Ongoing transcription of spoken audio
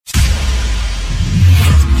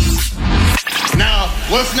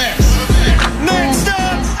What's next? Next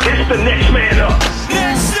up. It's the next man up.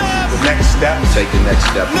 Next up. Next step. Take the next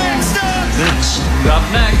step. Next up. Next. Up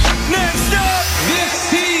next. Next up.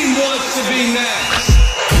 This team wants to be next.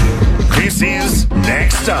 This is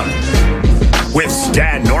Next Up with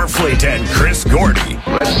Stan Norfleet and Chris Gordy.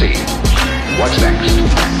 Let's see. What's next?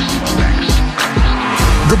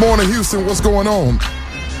 Good morning, Houston. What's going on?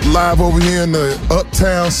 Live over here in the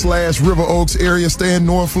Uptown/River Oaks area, Stan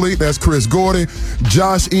Norfleet. That's Chris Gordy.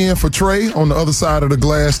 Josh in for Trey on the other side of the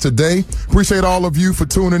glass today. Appreciate all of you for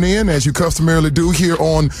tuning in, as you customarily do here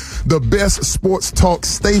on the best sports talk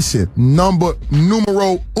station,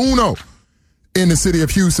 numero uno in the city of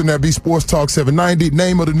Houston. That be Sports Talk 790.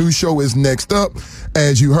 Name of the new show is Next Up.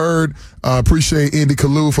 As you heard, appreciate Andy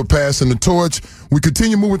Kalu for passing the torch. We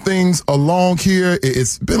continue moving things along here.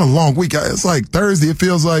 It's been a long week. It's like Thursday. It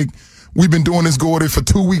feels like we've been doing this, Gordy, for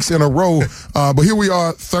 2 weeks in a row. But here we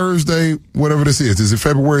are, Thursday, whatever this is. Is it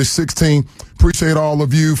February 16th? Appreciate all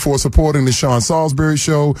of you for supporting the Sean Salisbury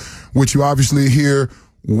Show, which you obviously hear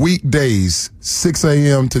weekdays, 6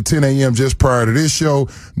 a.m. to 10 a.m. just prior to this show.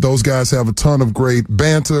 Those guys have a ton of great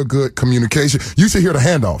banter, good communication. You should hear the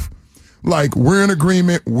handoff. Like, we're in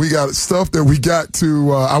agreement. We got stuff that we got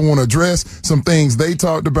to, I want to address, some things they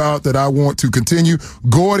talked about that I want to continue.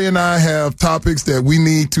 Gordy and I have topics that we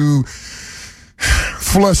need to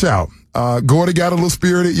flush out. Gordy got a little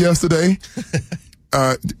spirited yesterday.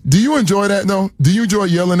 Do you enjoy that, though? Do you enjoy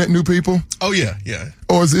yelling at new people? Oh, yeah.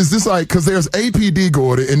 Or is this like, because there's APD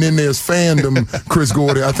Gordy and then there's fandom Chris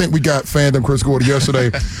Gordy. I think we got fandom Chris Gordy yesterday.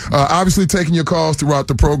 Obviously taking your calls throughout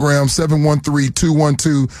the program,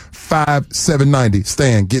 713-212-5790.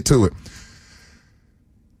 Stan, get to it.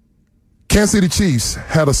 Kansas City Chiefs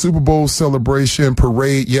had a Super Bowl celebration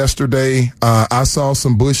parade yesterday. I saw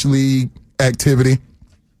some Bush League activity,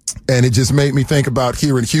 and it just made me think about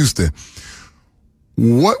here in Houston.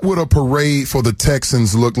 What would a parade for the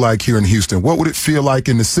Texans look like here in Houston? What would it feel like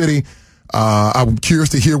in the city? I'm curious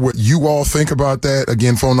to hear what you all think about that.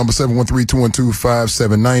 Again, phone number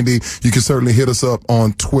 713-212-5790. You can certainly hit us up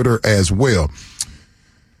on Twitter as well.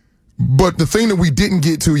 But the thing that we didn't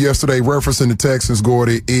get to yesterday, referencing the Texans,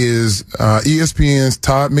 Gordy, is ESPN's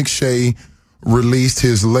Todd McShay released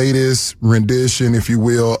his latest rendition, if you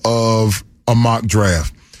will, of a mock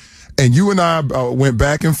draft. And you and I went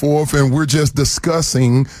back and forth, and we're just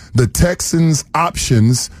discussing the Texans'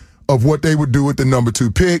 options of what they would do with the number 2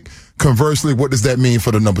 pick. Conversely, what does that mean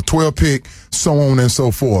for the number 12 pick? So on and so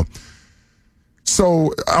forth.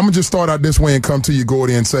 So I'm going to just start out this way and come to you,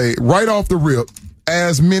 Gordy, and say, right off the rip,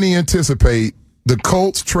 as many anticipate, the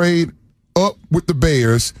Colts trade up with the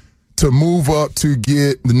Bears to move up to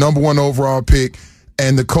get the number 1 overall pick,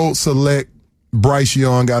 and the Colts select Bryce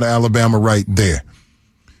Young out of Alabama right there.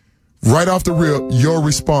 Right off the rip, your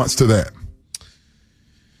response to that?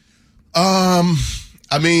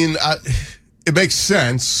 It makes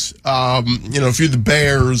sense. If you're the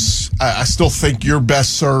Bears, I still think you're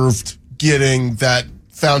best served getting that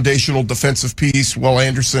foundational defensive piece, Will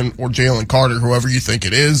Anderson or Jalen Carter, whoever you think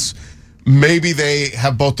it is. Maybe they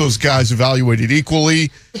have both those guys evaluated equally,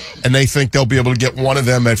 and they think they'll be able to get one of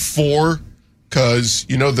them at 4, because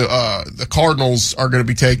the Cardinals are going to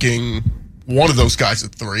be taking one of those guys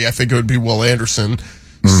at 3. I think it would be Will Anderson.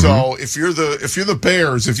 Mm-hmm. So if you're the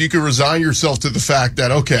Bears, if you could resign yourself to the fact that,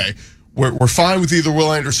 okay, we're fine with either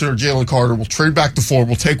Will Anderson or Jalen Carter, we'll trade back to 4,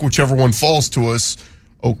 we'll take whichever one falls to us.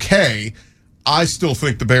 Okay, I still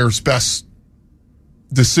think the Bears' best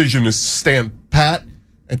decision is to stand pat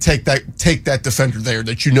and take that defender there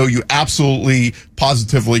that you absolutely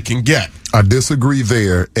positively can get. I disagree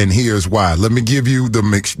there, and here's why. Let me give you the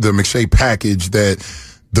McShay package that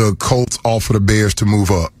the Colts offer the Bears to move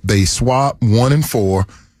up. They swap 1 and 4,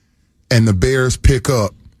 and the Bears pick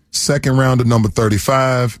up 2nd rounder number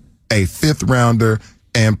 35, a 5th rounder,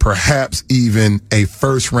 and perhaps even a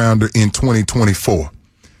 1st rounder in 2024.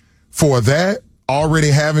 For that,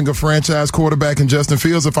 already having a franchise quarterback in Justin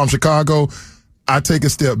Fields, if I'm Chicago, I take a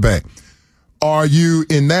step back. Are you,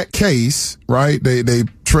 in that case, right, they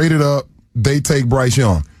traded up, they take Bryce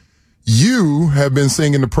Young. You have been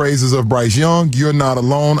singing the praises of Bryce Young. You're not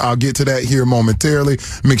alone. I'll get to that here momentarily.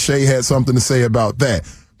 McShay had something to say about that.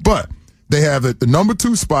 But they have at the number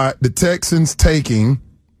 2 spot, the Texans taking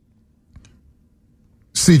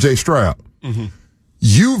C.J. Stroud. Mm-hmm.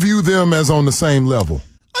 You view them as on the same level.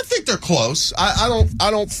 I think they're close. I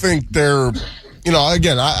don't think they're,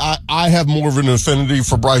 again, I have more of an affinity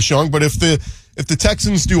for Bryce Young, but if the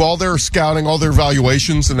Texans do all their scouting, all their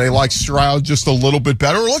evaluations, and they like Stroud just a little bit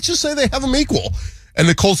better, or let's just say they have him equal, and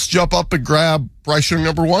the Colts jump up and grab Bryce Young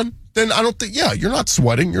number 1, then I don't think, you're not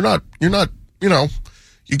sweating. You're not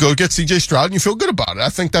You go get C.J. Stroud and you feel good about it. I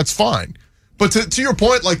think that's fine. But to your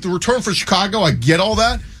point, like the return for Chicago, I get all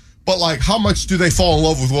that. But like, how much do they fall in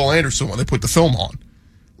love with Will Anderson when they put the film on?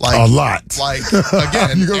 Like a lot. Like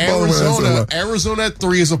again, Arizona at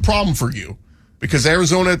 3 is a problem for you because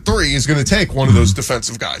Arizona at 3 is going to take one of those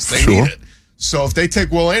defensive guys. They need it. So if they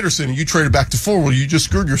take Will Anderson and you trade it back to 4, well, you just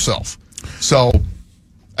screwed yourself. So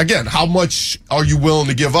again, how much are you willing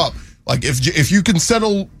to give up? Like if you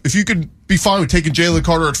can be fine with taking Jalen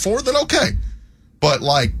Carter at 4, then okay. But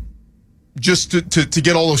like just to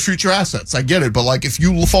get all those future assets, I get it. But like if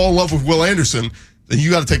you fall in love with Will Anderson, then you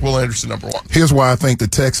got to take Will Anderson number 1. Here's why I think the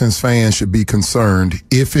Texans fans should be concerned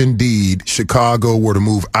if indeed Chicago were to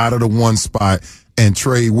move out of the 1 spot and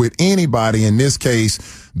trade with anybody, in this case,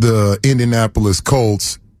 the Indianapolis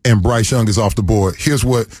Colts, and Bryce Young is off the board. Here's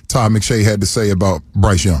what Todd McShay had to say about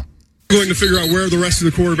Bryce Young. Going to figure out where the rest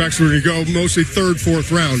of the quarterbacks are going to go, mostly 3rd,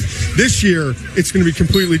 4th round. This year, it's going to be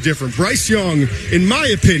completely different. Bryce Young, in my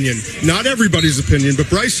opinion, not everybody's opinion, but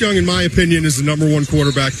Bryce Young, in my opinion, is the number 1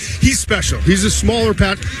 quarterback. He's special. He's a smaller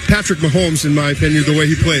Patrick Mahomes, in my opinion, the way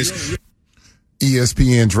he plays.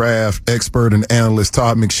 ESPN draft expert and analyst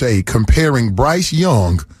Todd McShay comparing Bryce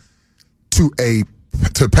Young to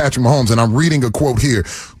Patrick Mahomes, and I'm reading a quote here.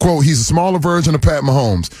 Quote, he's a smaller version of Pat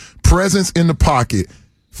Mahomes. Presence in the pocket,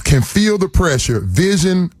 can feel the pressure,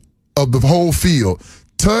 vision of the whole field,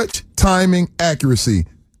 touch, timing, accuracy.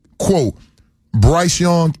 Quote, Bryce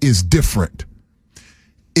Young is different.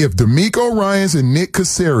 If DeMeco Ryans and Nick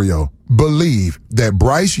Caserio believe that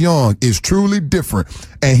Bryce Young is truly different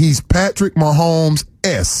and he's Patrick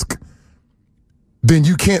Mahomes-esque, then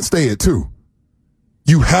you can't stay at 2.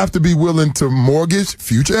 You have to be willing to mortgage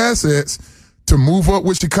future assets to move up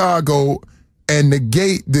with Chicago and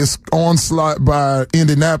negate this onslaught by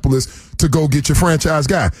Indianapolis to go get your franchise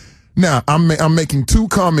guy. Now, I'm making 2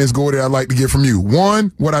 comments, Gordy, I'd like to get from you.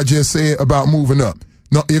 1, what I just said about moving up.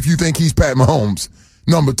 No, if you think he's Pat Mahomes.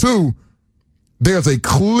 Number 2, there's a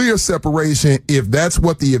clear separation, if that's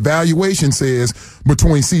what the evaluation says,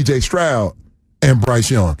 between C.J. Stroud and Bryce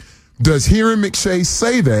Young. Does hearing McShay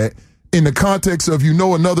say that in the context of,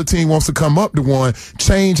 another team wants to come up to 1,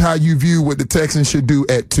 change how you view what the Texans should do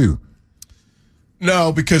at 2?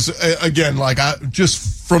 No, because again, like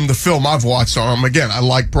just from the film I've watched on him, again, I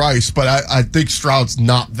like Bryce, but I think Stroud's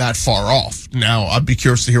not that far off. Now, I'd be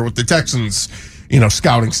curious to hear what the Texans,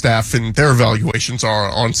 scouting staff and their evaluations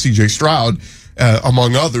are on C.J. Stroud,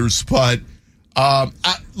 among others. But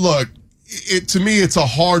look, to me, it's a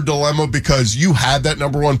hard dilemma because you had that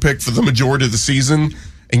number 1 pick for the majority of the season,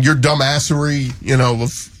 and your dumbassery,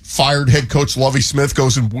 of fired head coach Lovie Smith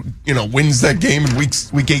goes and wins that game in week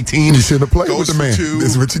 18. You should have played with the man.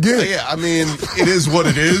 This is what you get. Yeah, I mean, it is what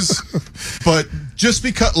it is. But just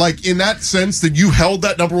because, like, in that sense that you held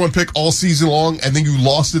that number 1 pick all season long and then you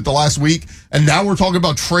lost it the last week, and now we're talking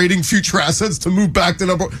about trading future assets to move back to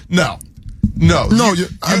number. No. You're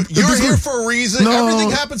here for a reason. No.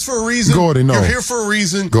 Everything happens for a reason. Gordy, no. You're here for a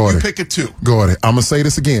reason. Gordy. You pick it 2. Gordy, I'm going to say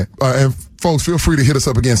this again. And folks, feel free to hit us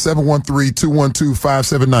up again,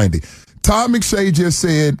 713-212-5790. Todd McShay just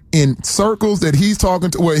said in circles that he's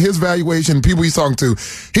talking to, his valuation, people he's talking to,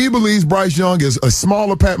 he believes Bryce Young is a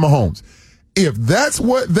smaller Pat Mahomes. If that's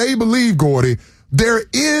what they believe, Gordy, there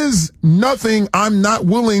is nothing I'm not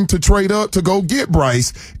willing to trade up to go get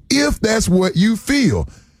Bryce if that's what you feel.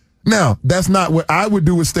 Now, that's not what I would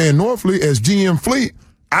do with Stan Norfleet as GM Fleet.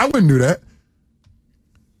 I wouldn't do that.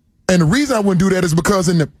 And the reason I wouldn't do that is because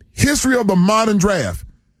in the history of the modern draft,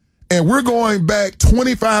 and we're going back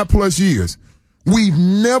 25 plus years, we've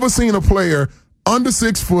never seen a player under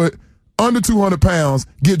 6 foot, under 200 pounds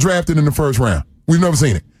get drafted in the first round. We've never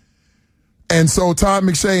seen it. And so Todd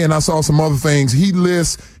McShay, and I saw some other things, he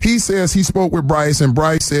says he spoke with Bryce, and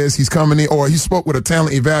Bryce says he's coming in, or he spoke with a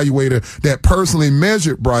talent evaluator that personally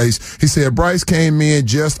measured Bryce. He said Bryce came in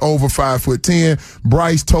just over 5'10".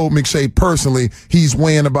 Bryce told McShay personally he's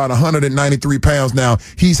weighing about 193 pounds now.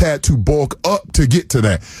 He's had to bulk up to get to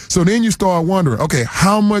that. So then you start wondering, okay,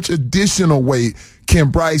 how much additional weight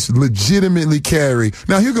can Bryce legitimately carry?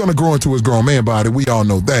 Now, he's going to grow into his grown man body. We all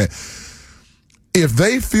know that. If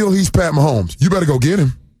they feel he's Pat Mahomes, you better go get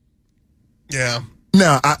him. Yeah.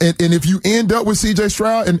 Now, and if you end up with C.J.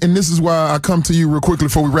 Stroud, and this is why I come to you real quickly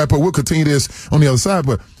before we wrap up, we'll continue this on the other side,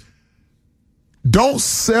 but don't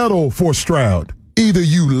settle for Stroud. Either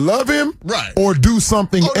you love him right, or do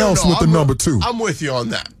something else with the number 2. I'm with you on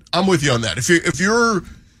that. If you're,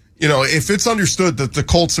 if it's understood that the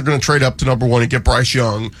Colts are going to trade up to number 1 and get Bryce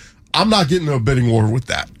Young, I'm not getting into a bidding war with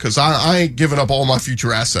that because I ain't giving up all my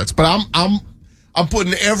future assets. But I'm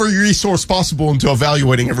putting every resource possible into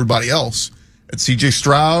evaluating everybody else. And C.J.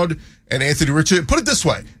 Stroud and Anthony Richardson. Put it this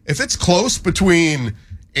way. If it's close between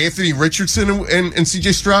Anthony Richardson and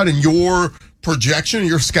C.J. Stroud and your projection,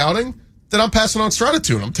 your scouting, then I'm passing on Stroud at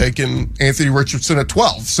 2, and I'm taking Anthony Richardson at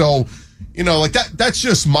 12. So, like that's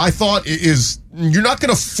just my thought is you're not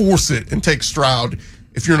going to force it and take Stroud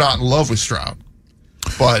if you're not in love with Stroud.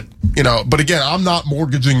 But again, I'm not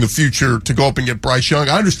mortgaging the future to go up and get Bryce Young.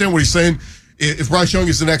 I understand what he's saying. If Bryce Young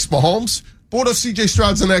is the next Mahomes, but what if C.J.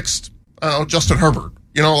 Stroud's the next, Justin Herbert?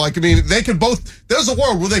 They could both, there's a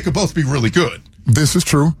world where they could both be really good. This is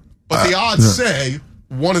true. But the odds say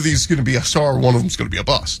one of these is going to be a star, one of them is going to be a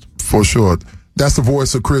bust. For sure. That's the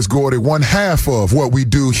voice of Chris Gordy, one half of what we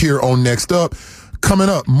do here on Next Up. Coming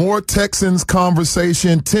up, more Texans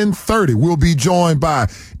conversation, 10:30. We'll be joined by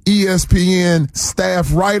ESPN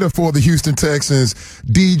staff writer for the Houston Texans,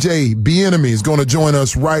 DJ Bieniemy, is going to join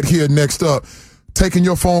us right here next up. Taking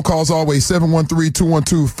your phone calls always,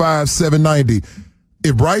 713-212-5790.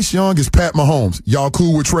 If Bryce Young is Pat Mahomes, y'all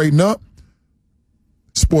cool with trading up?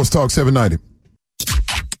 Sports Talk 790.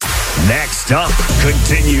 Next Up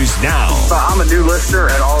continues now. I'm a new listener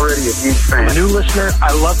and already a huge fan. I'm a new listener.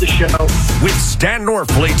 I love the show. With Stan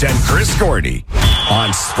Norfleet and Chris Gordy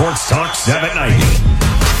on Sports Talk 790.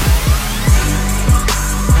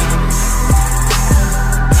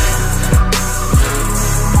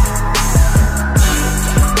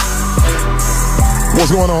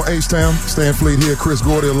 What's going on, H-Town? Stan Fleet here, Chris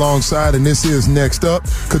Gordy alongside, and this is Next Up.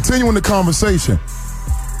 Continuing the conversation,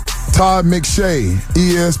 Todd McShay,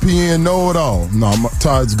 ESPN know-it-all. No,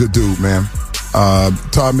 Todd's a good dude, man.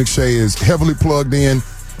 Todd McShay is heavily plugged in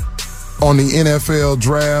on the NFL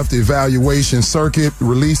draft evaluation circuit,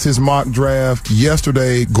 released his mock draft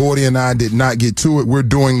yesterday. Gordy and I did not get to it. We're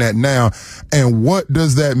doing that now. And what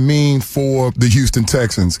does that mean for the Houston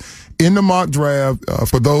Texans? In the mock draft,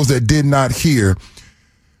 for those that did not hear,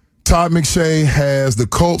 Todd McShay has the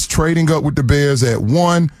Colts trading up with the Bears at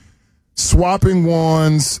 1, swapping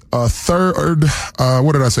ones, a third.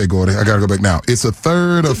 What did I say, Gordy? I got to go back now. It's a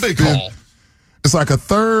third of big fifth. haul. It's like a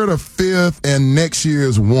third of fifth and next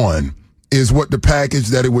year's 1 is what the package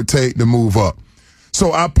that it would take to move up.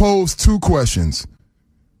 So I posed 2 questions.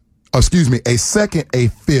 A second, a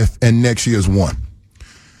fifth, and next year's 1.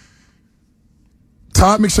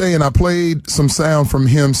 Todd McShay, and I played some sound from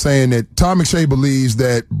him saying that Todd McShay believes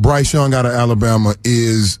that Bryce Young out of Alabama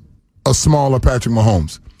is a smaller Patrick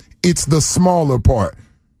Mahomes. It's the smaller part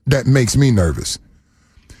that makes me nervous.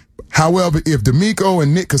 However, if D'Amico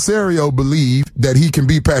and Nick Caserio believe that he can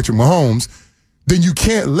beat Patrick Mahomes, then you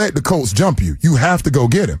can't let the Colts jump you. You have to go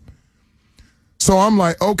get him. So I'm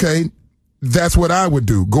like, okay, that's what I would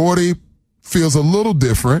do. Gordy feels a little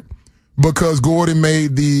different because Gordy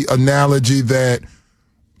made the analogy that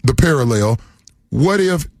the parallel. What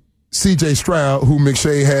if C.J. Stroud, who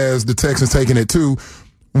McShay has the Texans taking it to,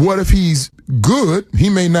 what if he's good? He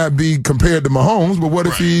may not be compared to Mahomes, but what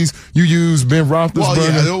if you use Ben Roethlisberger?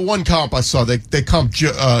 Well, the one comp I saw, they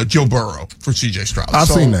comped Joe Burrow for C.J. Stroud. I've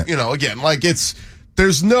seen that. Again,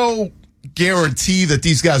 there's no guarantee that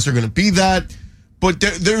these guys are going to be that, but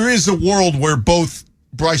there is a world where both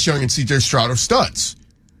Bryce Young and C.J. Stroud are studs.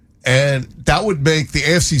 And that would make the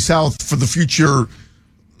AFC South for the future,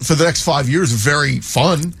 for the next 5 years, very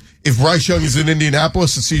fun. If Bryce Young is in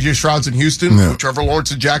Indianapolis and C.J. Stroud's in Houston, Trevor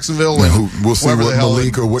Lawrence in Jacksonville, and we'll see what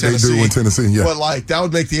Malik or what Tennessee. they do in Tennessee. Yeah. But that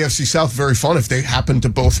would make the AFC South very fun if they happen to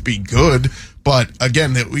both be good. But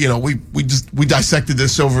again, we dissected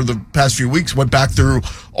this over the past few weeks, went back through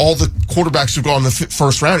all the quarterbacks who've gone in the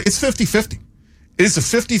first round. It's 50-50. It is a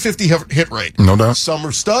 50-50 hit rate. No doubt. Some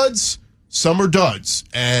are studs, some are duds,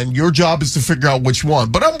 and your job is to figure out which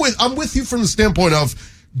one. But I'm with you from the standpoint of,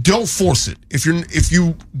 don't force it. If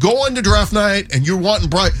you go into draft night and you're wanting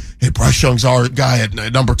Bryce Young's our guy at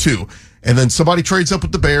number 2, and then somebody trades up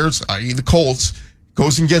with the Bears, i.e. the Colts,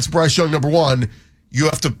 goes and gets Bryce Young number 1, you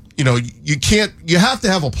have to, you have to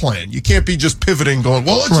have a plan. You can't be just pivoting going,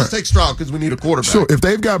 well, let's just take Stroud because we need a quarterback. Sure, if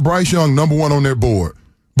they've got Bryce Young number 1 on their board,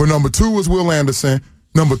 but number 2 is Will Anderson,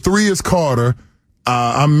 number 3 is Carter,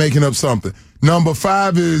 I'm making up something. Number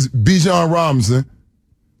 5 is Bijan Robinson,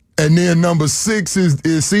 and then number 6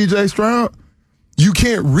 is C.J. Stroud. You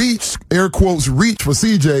can't reach, air quotes, reach for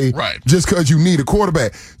C.J. just because you need a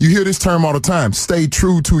quarterback. You hear this term all the time, stay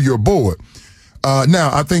true to your board.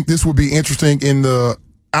 Now, I think this will be interesting in the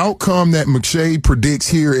outcome that McShay predicts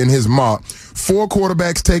here in his mock. 4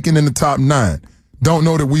 quarterbacks taken in the top 9. Don't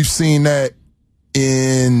know that we've seen that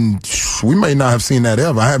we may not have seen that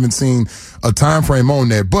ever. I haven't seen a time frame on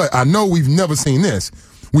that, but I know we've never seen this.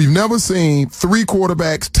 We've never seen 3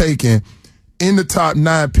 quarterbacks taken in the top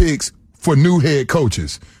 9 picks for new head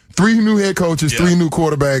coaches. 3 new head coaches, 3 new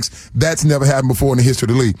quarterbacks. That's never happened before in the history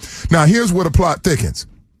of the league. Now, here's where the plot thickens.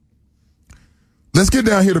 Let's get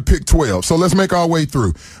down here to pick 12. So let's make our way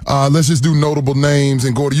through. Let's just do notable names.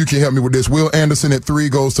 And Gordy, you can help me with this. Will Anderson at 3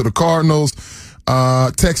 goes to the Cardinals.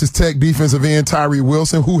 Texas Tech defensive end Tyree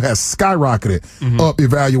Wilson, who has skyrocketed up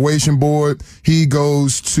evaluation board. He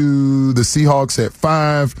goes to the Seahawks at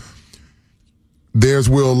 5. There's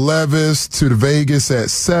Will Levis to the Vegas at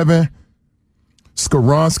 7.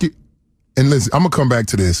 Skoronski. And listen, I'm going to come back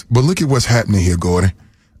to this, but look at what's happening here, Gordy.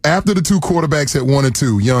 After the 2 quarterbacks at 1 and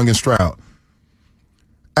 2, Young and Stroud,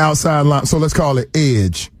 outside line, so let's call it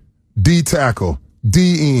edge, D tackle,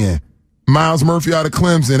 D end. Miles Murphy out of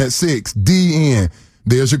Clemson at 6, D end.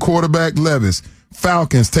 There's your quarterback, Levis.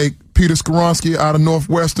 Falcons take Peter Skoronski out of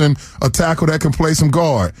Northwestern, a tackle that can play some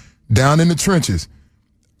guard. Down in the trenches.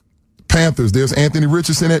 Panthers, there's Anthony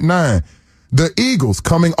Richardson at 9. The Eagles,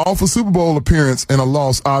 coming off a Super Bowl appearance and a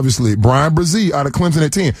loss, obviously. Brian Brzee out of Clemson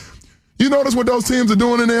at 10. You notice what those teams are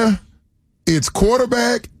doing in there? It's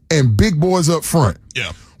quarterback and big boys up front.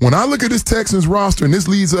 Yeah. When I look at this Texans roster, and this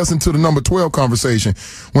leads us into the number 12 conversation,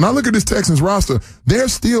 when I look at this Texans roster,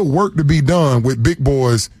 there's still work to be done with big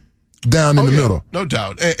boys down in the middle. No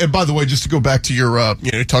doubt. And by the way, just to go back to your,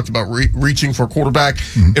 you talked about reaching for a quarterback.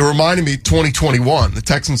 It reminded me 2021. The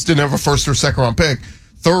Texans didn't have a first or second round pick.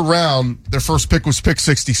 Third round, their first pick was pick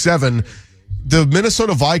 67. The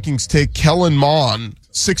Minnesota Vikings take Kellen Mond,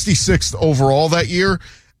 66th overall that year,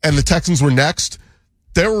 and the Texans were next.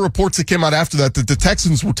 There were reports that came out after that the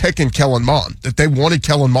Texans were taking Kellen Mond, that they wanted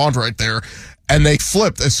Kellen Mond right there, and they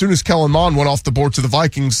flipped. As soon as Kellen Mond went off the board to the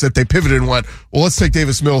Vikings, that they pivoted and went, well, let's take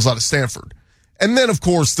Davis Mills out of Stanford. And then, of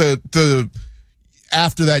course, the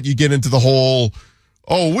after that, you get into the whole,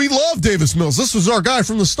 oh, we love Davis Mills. This was our guy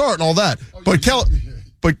from the start and all that.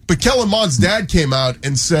 But Kellen Mond's dad came out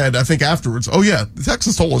and said, I think afterwards, oh, yeah, the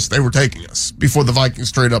Texans told us they were taking us before the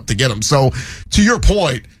Vikings trade up to get him. So, to your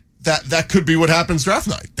point, that could be what happens draft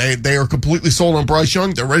night. They are completely sold on Bryce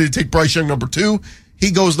Young. They're ready to take Bryce Young number 2.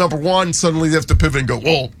 He goes number 1. Suddenly they have to pivot and go,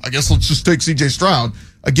 well, I guess let's just take C.J. Stroud.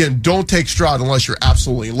 Again, don't take Stroud unless you're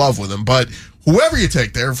absolutely in love with him. But whoever you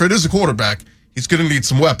take there, if it is a quarterback, he's going to need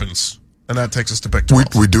some weapons. And that takes us to pick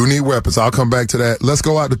 12. We do need weapons. I'll come back to that. Let's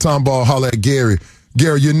go out to Tom Ball, holler at Gary.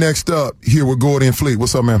 Gary, you're next up here with Gordy and Fleet.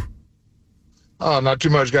 What's up, man? Oh, not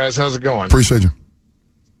too much, guys. How's it going? Appreciate you.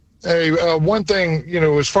 Hey, one thing,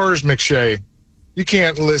 as far as McShay, you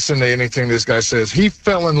can't listen to anything this guy says. He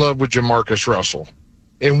fell in love with Jamarcus Russell,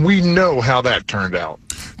 and we know how that turned out.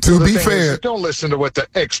 To be fair, don't listen to what the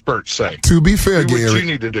experts say. To be fair, do Gary, what you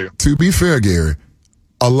need to do. To be fair, Gary,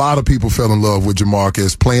 a lot of people fell in love with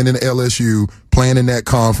Jamarcus playing in LSU, playing in that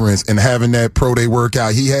conference, and having that pro day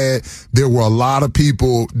workout he had. There were a lot of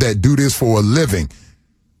people that do this for a living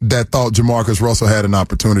that thought Jamarcus Russell had an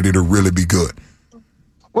opportunity to really be good.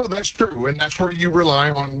 Well, that's true, and that's where you rely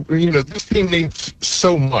on, this team needs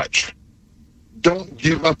so much. Don't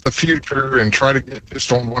give up the future and try to get this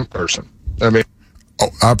on one person. I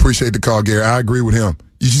appreciate the call, Gary. I agree with him.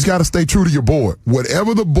 You just got to stay true to your board.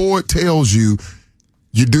 Whatever the board tells you,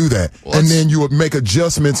 you do that. And then you would make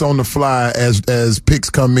adjustments on the fly as picks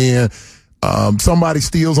come in. Somebody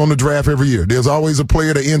steals on the draft every year. There's always a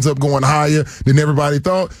player that ends up going higher than everybody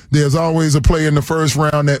thought. There's always a player in the first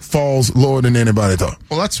round that falls lower than anybody thought.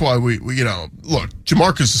 Well, that's why we look,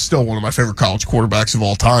 Jamarcus is still one of my favorite college quarterbacks of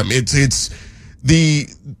all time. It's the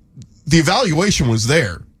evaluation was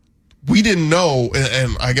there. We didn't know,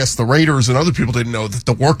 and I guess the Raiders and other people didn't know that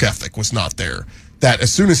the work ethic was not there. That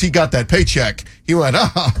as soon as he got that paycheck, he went, I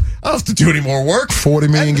don't have to do any more work.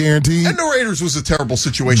 $40 million guaranteed. And the Raiders was a terrible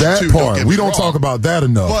situation, that too. Part, we don't talk about that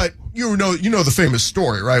enough. But you know the famous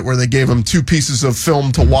story, right, where they gave him 2 pieces of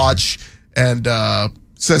film to watch and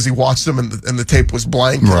says he watched them and the tape was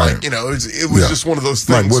blank. Right. Like, it was just one of those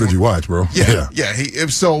things. Like, what did you watch, bro? Yeah.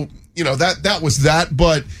 So, that was that.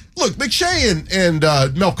 But, look, McShay and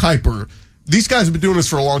Mel Kiper, these guys have been doing this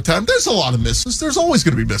for a long time. There's a lot of misses. There's always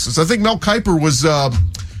going to be misses. I think Mel Kiper was,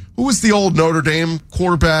 who was the old Notre Dame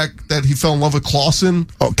quarterback that he fell in love with, Clausen?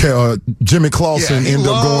 Okay, Jimmy Clausen ended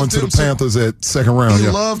up going to the Panthers at second round. He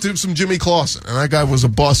loved him some Jimmy Clausen, and that guy was a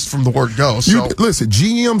bust from the word go. So. Listen,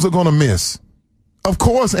 GMs are going to miss. Of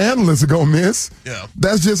course, analysts are going to miss. Yeah.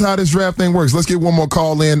 That's just how this draft thing works. Let's get one more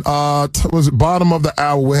call in. Bottom of the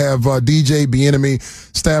hour, we'll have DJ Bieniemy,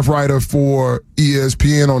 staff writer for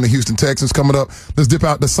ESPN on the Houston Texans coming up. Let's dip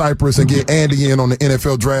out to Cyprus and get Andy in on the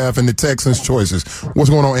NFL draft and the Texans choices.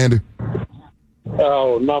 What's going on, Andy?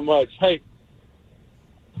 Oh, not much. Hey.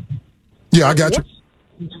 Yeah, I got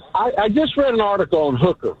you. I just read an article on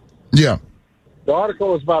Hooker. Yeah. The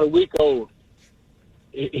article is about a week old.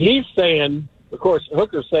 He's saying of course,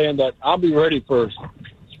 Hooker's saying that I'll be ready for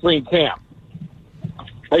spring camp.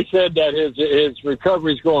 They said that his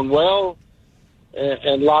recovery's going well,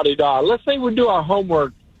 and la-di-da. Let's say we do our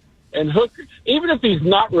homework, and Hooker, even if he's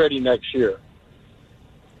not ready next year,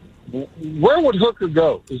 where would Hooker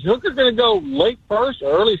go? Is Hooker going to go late first, or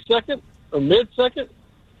early second, or mid-second?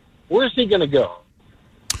 Where's he going to go?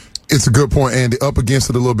 It's a good point, Andy. Up against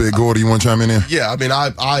it a little bit. Gordy, you want to chime in there? Yeah, I mean,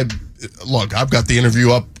 look, I've got the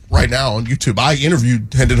interview up right now on YouTube. I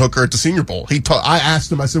interviewed Hendon Hooker at the Senior Bowl. I asked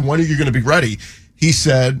him, I said, when are you going to be ready? He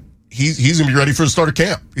said he's going to be ready for the start of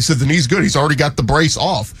camp. He said the knee's good. He's already got the brace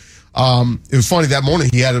off. It was funny that morning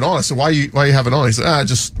he had it on. I said, why you have it on? He said,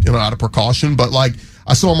 just, out of precaution. But like,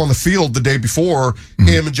 I saw him on the field the day before,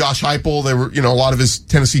 him and Josh Heupel, they were, a lot of his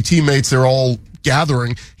Tennessee teammates, they're all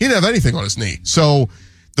gathering. He didn't have anything on his knee. So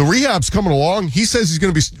the rehab's coming along. He says he's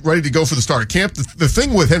going to be ready to go for the start of camp. The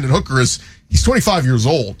thing with Hendon Hooker is he's 25 years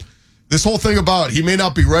old. This whole thing about he may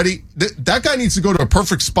not be ready, that guy needs to go to a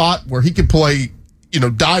perfect spot where he can play,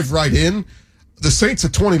 dive right in. The Saints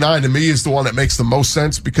at 29 to me is the one that makes the most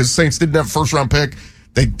sense because Saints didn't have a first-round pick.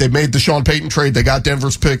 They made the Sean Payton trade. They got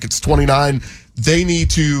Denver's pick. It's 29. They need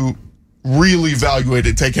to really evaluate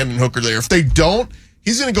it, take Hendon Hooker there. If they don't,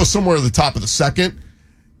 he's going to go somewhere at the top of the second.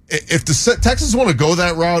 If the Texans want to go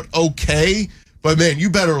that route, okay. But, man, you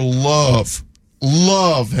better love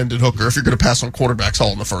Hendon Hooker if you're going to pass on quarterbacks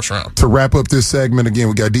all in the first round. To wrap up this segment, again,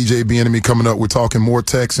 we got DJ Bieniemy coming up. We're talking more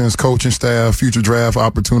Texans, coaching staff, future draft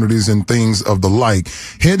opportunities, and things of the like.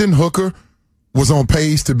 Hendon Hooker was on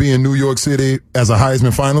pace to be in New York City as a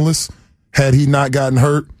Heisman finalist. Had he not gotten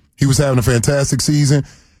hurt, he was having a fantastic season.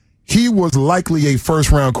 He was likely a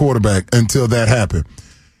first-round quarterback until that happened.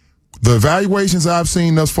 The evaluations I've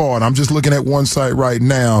seen thus far, and I'm just looking at one site right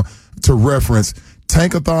now to reference,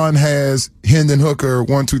 Tankathon has Hendon Hooker,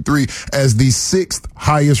 1, 2, 3, as the 6th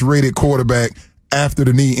highest rated quarterback after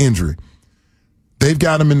the knee injury. They've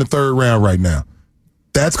got him in the 3rd round right now.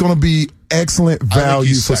 That's going to be excellent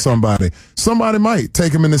value for somebody. Somebody might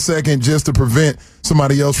take him in the 2nd just to prevent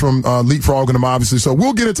somebody else from leapfrogging him, obviously. So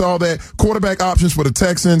we'll get into all that. Quarterback options for the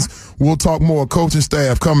Texans. We'll talk more coaching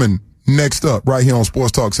staff coming next up right here on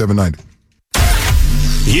Sports Talk 790.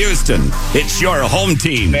 Houston, it's your home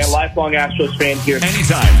team. Man, lifelong Astros fan here.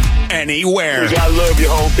 Anytime, anywhere. I love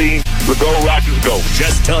your home team. The Go Rockets go.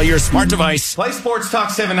 Just tell your smart device. Play Sports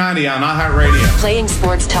Talk 790 on iHeartRadio. Playing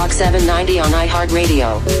Sports Talk 790 on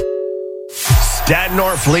iHeartRadio. Stan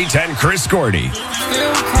Norfleet and Chris Gordy.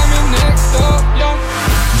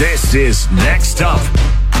 This is Next Up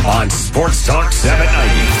on Sports Talk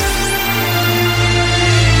 790.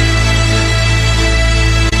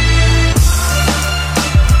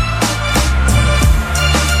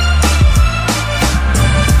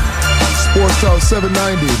 Sports Talk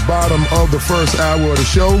 790, bottom of the first hour of the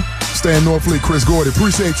show. Stan Norfleet, Chris Gordy.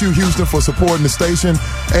 Appreciate you, Houston, for supporting the station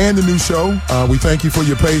and the new show. We thank you for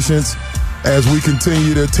your patience as we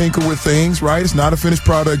continue to tinker with things, right? It's not a finished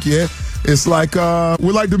product yet. It's like,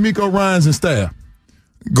 we're like D'Amico Ryans and staff.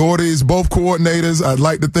 Gordy's both coordinators. I'd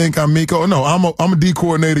like to think I'm Miko. No, I'm a D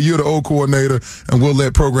coordinator. You're the O coordinator, and we'll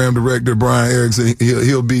let program director Brian Erickson,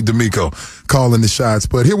 he'll be D'Amico calling the shots.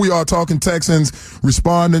 But here we are talking Texans,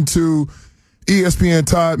 responding to ESPN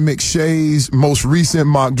Todd McShay's most recent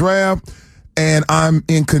mock draft. And I'm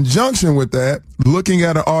in conjunction with that, looking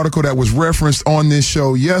at an article that was referenced on this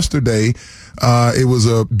show yesterday. It was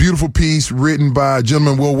a beautiful piece written by a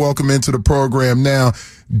gentleman we'll welcome into the program now,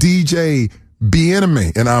 DJ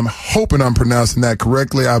Bieniemy, and I'm hoping I'm pronouncing that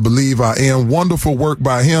correctly. I believe I am. Wonderful work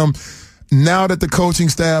by him. Now that the coaching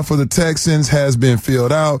staff for the Texans has been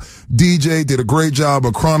filled out, DJ did a great job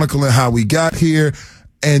of chronicling how we got here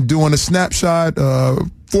and doing a snapshot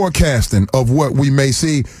forecasting of what we may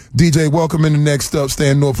see. DJ, welcome in the Next Up.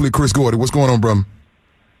 Stan Norfleet, Chris Gordy. What's going on, brother?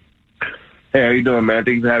 Hey, how you doing, man?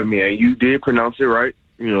 Thanks for having me. And you did pronounce it right.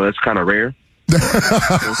 That's kind of rare.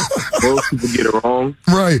 Most people get it wrong.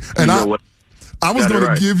 Right. And I was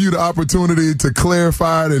going to give you the opportunity to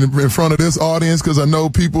clarify it in front of this audience because I know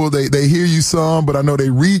people, they hear you some, but I know they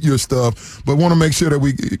read your stuff, but want to make sure that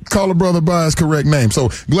we call a brother by his correct name. So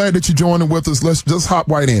glad that you're joining with us. Let's just hop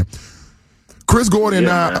right in. Chris Gordy and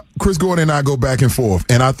I go back and forth,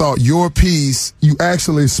 and I thought your piece, you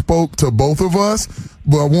actually spoke to both of us,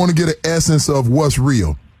 but I want to get an essence of what's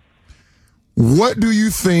real. What do you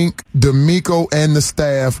think D'Amico and the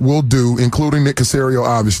staff will do, including Nick Caserio,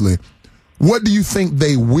 obviously? What do you think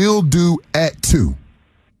they will do at 2?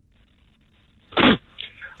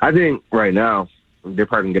 I think right now they're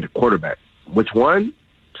probably going to get a quarterback. Which one?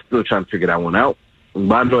 Still trying to figure that one out.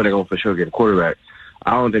 But I know they're going to for sure get a quarterback.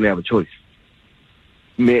 I don't think they have a choice.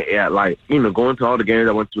 man, yeah, like, going to all the games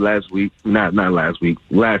I went to last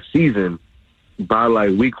season, by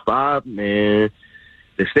like week 5, man,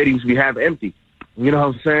 the stadiums we have empty. You know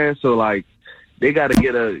what I'm saying? So, like, they got to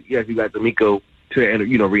get you got D'Amico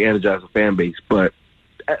to, re-energize the fan base. But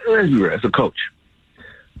let's be real, as a coach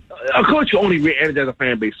can only re-energize a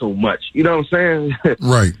fan base so much. You know what I'm saying?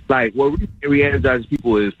 Right. Like, what re-energizes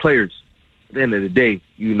people is players at the end of the day,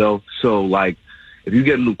 So, like, if you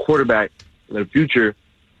get a new quarterback in the future,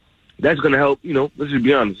 that's going to help, let's just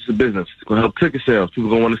be honest, it's a business. It's going to help ticket sales. People are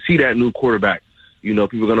going to want to see that new quarterback. People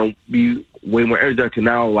are going to be way more energized to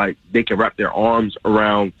now, like, they can wrap their arms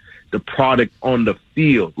around the product on the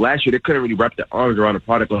field. Last year, they couldn't really wrap their arms around the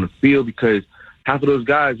product on the field because half of those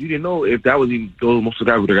guys, you didn't know if that was even most of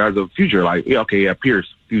the guys were the guys of the future. Like,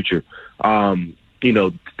 Pierce, future.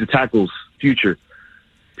 The tackles, future.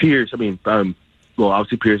 Pierce,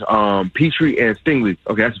 obviously Pierce. Petrie and Stingley,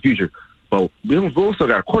 okay, that's the future. But we still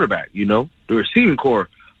got a quarterback, the receiving core.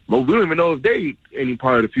 But we don't even know if they any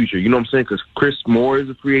part of the future. You know what I'm saying? Because Chris Moore is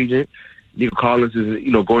a free agent. Nico Collins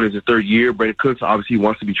is, going into his 3rd year. Brandon Cooks obviously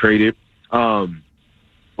wants to be traded, or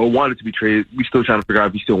wanted to be traded. We still trying to figure out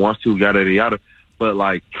if he still wants to, yada, yada, yada. But,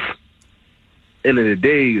 like, end of the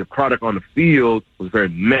day, the product on the field was very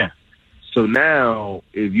meh. So now,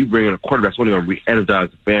 if you bring in a quarterback, it's only going to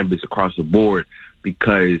re-energize the fan base across the board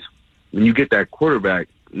because when you get that quarterback,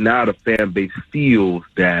 now the fan base feels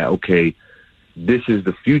that, okay, this is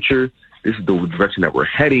the future, this is the direction that we're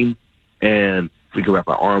heading, and we can wrap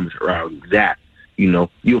our arms around that. You'll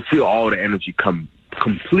feel all the energy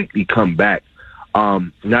completely come back now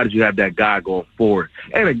that you have that guy going forward.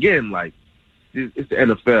 And again, like, it's the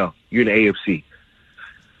NFL. You're in the AFC.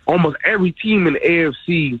 Almost every team in the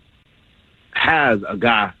AFC has a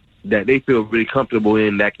guy that they feel really comfortable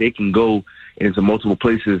in, that they can go into multiple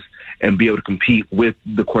places and be able to compete with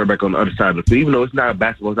the quarterback on the other side of the field. Even though it's not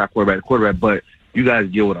basketball, it's not quarterback, but you guys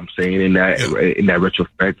get what I'm saying in that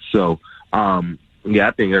retrospect. So, I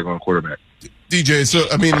think they're going quarterback. DJ, so,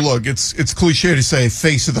 look, it's cliche to say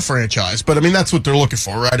face of the franchise, but, that's what they're looking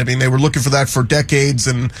for, right? They were looking for that for decades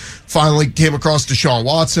and finally came across Deshaun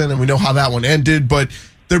Watson, and we know how that one ended, but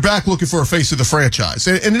they're back looking for a face of the franchise.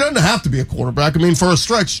 And it doesn't have to be a quarterback. For a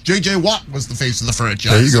stretch, J.J. Watt was the face of the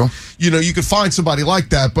franchise. There you go. You could find somebody like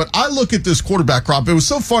that, but I look at this quarterback crop. It was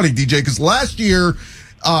so funny, DJ, because last year,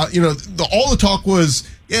 all the talk was,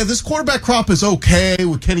 this quarterback crop is okay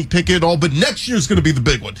with Kenny Pickett and all, but next year is going to be the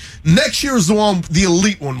big one. Next year is the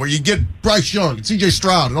elite one where you get Bryce Young and C.J.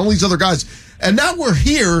 Stroud and all these other guys. And now we're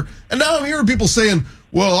here, and now I'm hearing people saying,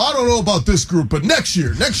 well, I don't know about this group, but next year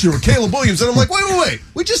with Caleb Williams. And I'm like, wait.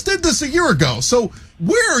 We just did this a year ago. So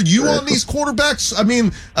where are you on these quarterbacks?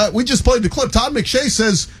 We just played the clip. Todd McShay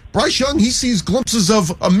says Bryce Young, he sees glimpses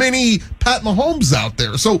of a mini Pat Mahomes out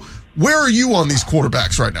there. So where are you on these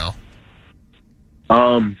quarterbacks right now?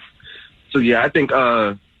 I think,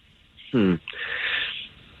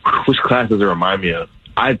 which class does it remind me of?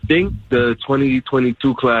 I think the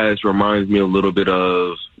 2022 class reminds me a little bit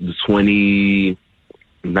of the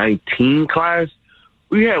 2019 class.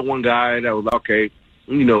 We had one guy that was okay,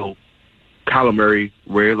 Kyler Murray,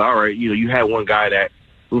 where all right, you had one guy that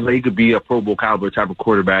was like he could be a Pro Bowl caliber type of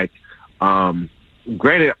quarterback.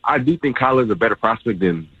 Granted, I do think Kyler's a better prospect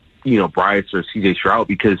than, Bryce or C.J. Stroud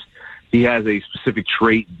because he has a specific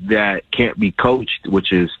trait that can't be coached,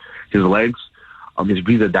 which is his legs.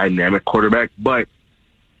 He's a dynamic quarterback, but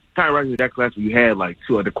kind of right in that class where you had like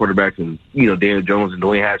 2 other quarterbacks and, Daniel Jones and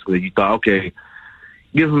Dwayne Haskins, you thought, okay,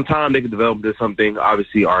 give them time, they could develop into something.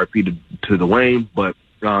 Obviously, RIP to Dwayne, but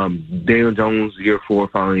Daniel Jones, year 4,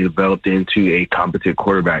 finally developed into a competent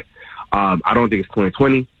quarterback. I don't think it's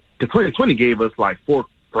 2020, because 2020 gave us like 4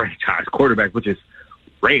 franchise quarterbacks, which is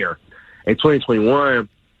rare. In 2021,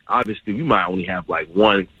 obviously, we might only have like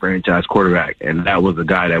 1 franchise quarterback, and that was the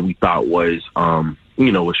guy that we thought was,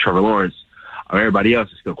 was Trevor Lawrence. Everybody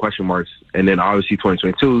else is still question marks. And then obviously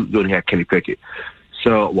 2022, you only had Kenny Pickett.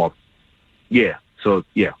 2022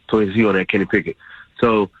 you only had Kenny Pickett.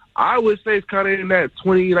 So I would say it's kind of in that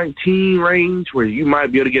 2019 range where you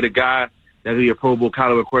might be able to get a guy that'll be a Pro Bowl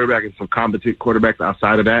caliber quarterback and some competent quarterbacks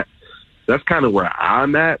outside of that. That's kind of where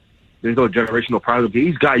I'm at. There's no generational problem.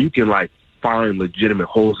 These guys, you can like find legitimate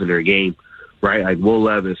holes in their game, right? Like Will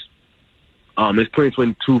Levis. His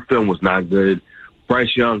 2022 film was not good.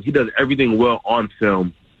 Bryce Young, he does everything well on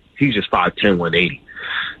film. He's just 5'10", 180.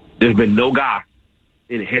 There's been no guy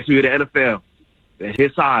in the history of the NFL at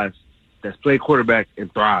his size that's played quarterback and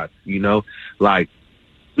thrived, I've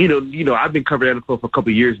been covering NFL for a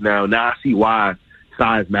couple of years now. Now I see why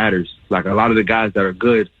size matters. Like a lot of the guys that are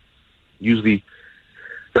good usually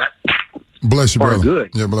bless you, are brother.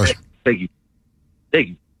 Good. Yeah, bless you. Thank you.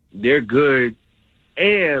 they're good,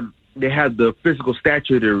 and they have the physical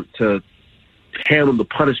stature to handle the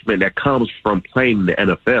punishment that comes from playing in the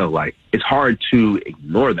NFL. Like, it's hard to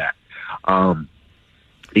ignore that.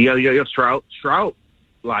 You have Stroud. Stroud,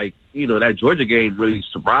 like, that Georgia game really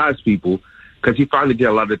surprised people because he finally did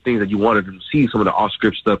a lot of the things that you wanted him to see, some of the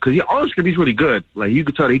off-script stuff. Because on-script, he's really good. Like, you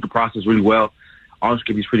could tell that he can process really well.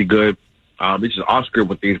 On-script, he's pretty good. It's just off-script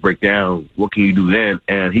when things break down. What can you do then?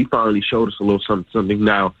 And he finally showed us a little something.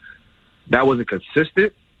 Now, that wasn't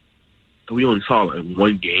consistent. We only saw it in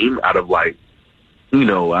one game out of out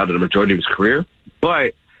of the majority of his career.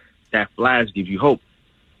 But that flash gives you hope.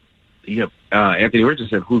 You have Anthony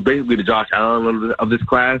Richardson, who's basically the Josh Allen of this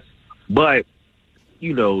class. But,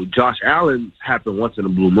 Josh Allen's happened once in a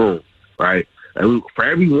blue moon, right? And for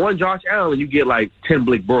every one Josh Allen, you get like 10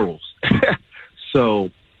 Blake Bortles. So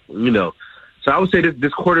I would say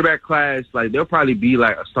this quarterback class, like, there'll probably be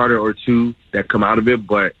like a starter or two that come out of it.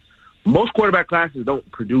 But most quarterback classes don't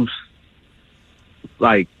produce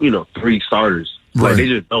like, 3 starters. Right. Like, they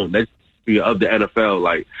just don't. That's of the NFL.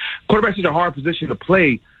 Like, quarterback's such a hard position to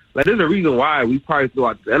play. Like, there's a reason why we probably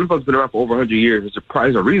thought the NFL's been around for over 100 years.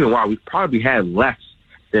 There's a reason why we've probably had less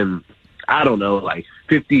than,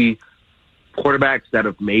 50 quarterbacks that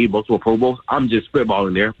have made multiple Pro Bowls. I'm just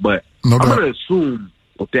spitballing there, but I'm going to assume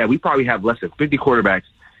that we probably have less than 50 quarterbacks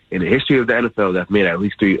in the history of the NFL that's made at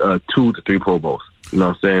least 2 to 3 Pro Bowls. You know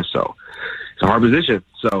what I'm saying? So it's a hard position.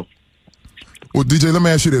 So. Well, DJ, let me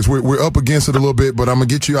ask you this. We're up against it a little bit, but I'm going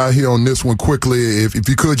to get you out here on this one quickly. If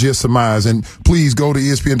you could just surmise, and please go to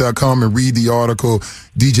ESPN.com and read the article.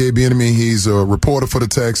 DJ Bieniemy, he's a reporter for the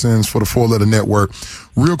Texans for the 4-letter network.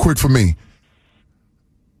 Real quick for me.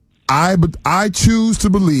 I choose to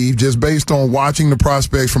believe, just based on watching the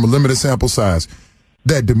prospects from a limited sample size,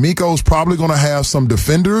 that DeMeco's probably going to have some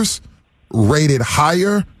defenders rated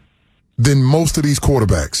higher than most of these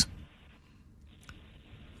quarterbacks.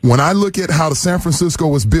 When I look at how the San Francisco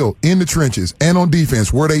was built in the trenches and on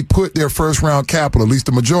defense, where they put their first-round capital, at least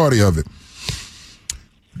the majority of it,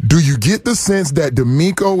 do you get the sense that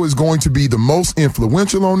DeMeco is going to be the most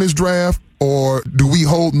influential on this draft, or do we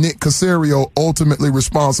hold Nick Caserio ultimately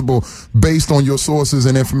responsible based on your sources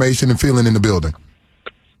and information and feeling in the building?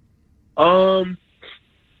 I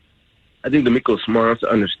think DeMeco's smart enough to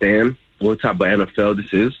understand what type of NFL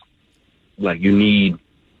this is. Like, you need,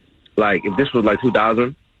 like, if this was like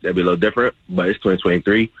 2000, that'd be a little different, but it's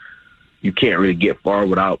 2023. You can't really get far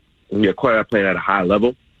without your quarterback playing at a high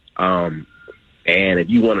level. And if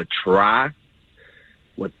you want to try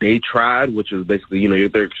what they tried, which was basically, your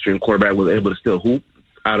third string quarterback was able to still hoop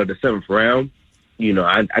out of the 7th round,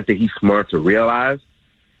 I think he's smart to realize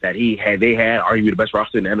that they had arguably the best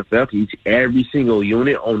roster in the NFL. Every single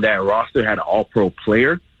unit on that roster had an all-pro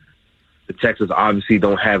player. The Texans obviously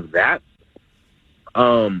don't have that.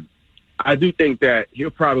 I do think that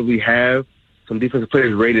he'll probably have some defensive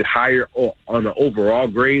players rated higher on the overall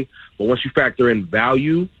grade, but once you factor in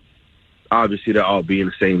value, obviously they'll all be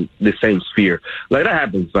in the same sphere. Like, that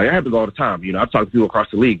happens. Like, it happens all the time. I've talked to people across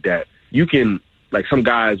the league that you can, like, some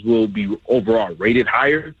guys will be overall rated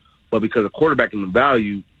higher, but because of quarterback and the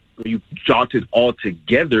value, when you jot it all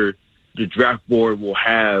together, the draft board will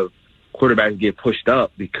have quarterbacks get pushed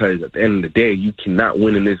up because at the end of the day, you cannot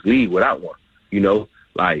win in this league without one.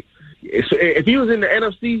 Like, if he was in the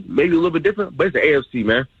NFC, maybe a little bit different, but it's the AFC,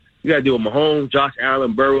 man. You got to deal with Mahomes, Josh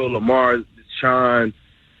Allen, Burrow, Lamar, Deshaun,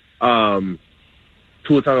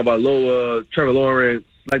 Tua Tagovailoa, Trevor Lawrence.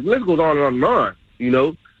 Like, the list goes on and on and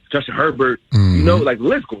on, Justin Herbert, like, the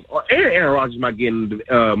list goes on. And Aaron Rodgers might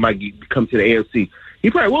come to the AFC. He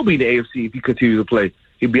probably will be in the AFC if he continues to play.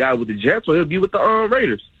 He'll be out with the Jets or he'll be with the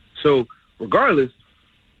Raiders. So, regardless,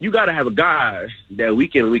 you got to have a guy that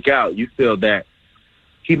week in and week out, you feel that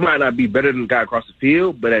he might not be better than the guy across the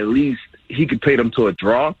field, but at least he could play them to a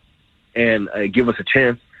draw and give us a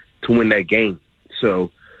chance to win that game.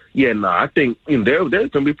 So, I think there's going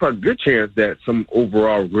to be probably a good chance that some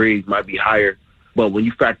overall grades might be higher. But when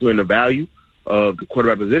you factor in the value of the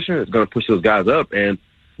quarterback position, it's going to push those guys up and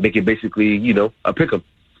make it basically, a pick 'em.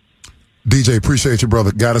 DJ, appreciate you,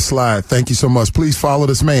 brother. Got to slide. Thank you so much. Please follow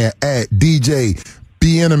this man at DJ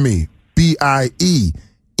Bieniemy, Bienieme.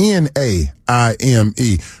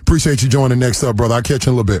 Appreciate you joining Next Up, brother. I'll catch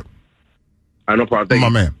you in a little bit. I no problem. Thank you.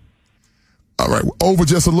 My man. All right, over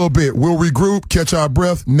just a little bit. We'll regroup, catch our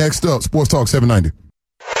breath. Next up, Sports Talk 790.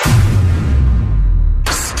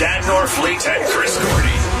 Stan Norfleet and Chris Gordy.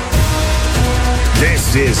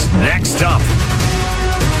 This is Next Up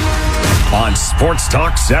on Sports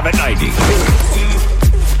Talk 790.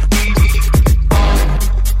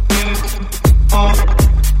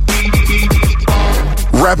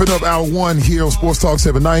 Wrapping up hour one here on Sports Talk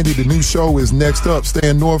 790. The new show is next up.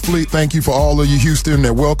 Stan Norfleet, thank you for all of you Houston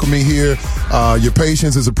that welcome me here. Your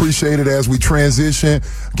patience is appreciated as we transition.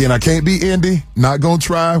 Again, I can't be Indy. Not going to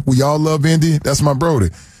try. We all love Indy. That's my brody.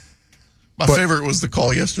 My favorite was the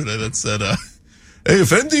call yesterday that said, hey,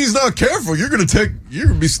 if Indy's not careful, you're going to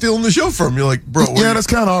be stealing the show from him. You're like, bro. Yeah, that's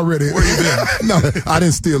kind of already. Where you been? No, I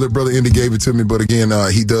didn't steal it. Brother Indy gave it to me. But again,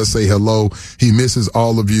 he does say hello. He misses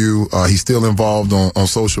all of you. He's still involved on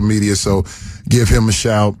social media. So give him a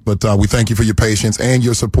shout. But we thank you for your patience and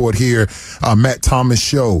your support here. Matt Thomas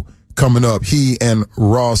Show coming up. He and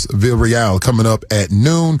Ross Villarreal coming up at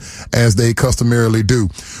noon as they customarily do.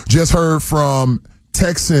 Just heard from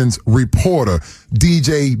Texans reporter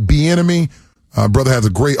DJ Bieniemy. Brother has a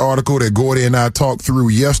great article that Gordy and I talked through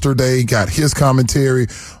yesterday, got his commentary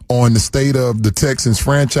on the state of the Texans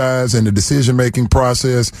franchise and the decision-making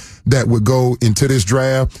process that would go into this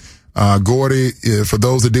draft. Gordy, for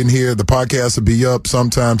those that didn't hear, the podcast will be up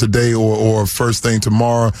sometime today or first thing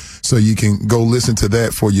tomorrow, so you can go listen to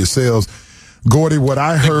that for yourselves. Gordy, what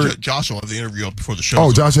I heard... Josh will have the interview up before the show.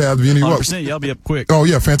 Oh, Josh will have the interview up. 100%, y'all be up quick. Oh,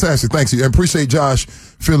 yeah, fantastic. Thanks. I appreciate Josh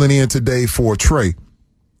filling in today for Trey.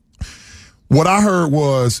 What I heard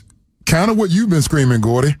was kind of what you've been screaming,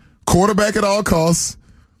 Gordy. Quarterback at all costs,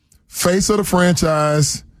 face of the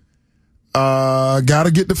franchise, got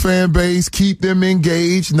to get the fan base, keep them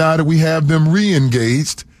engaged now that we have them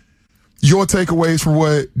re-engaged. Your takeaways from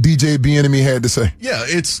what DJ Bieniemy had to say? Yeah,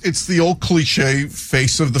 it's the old cliche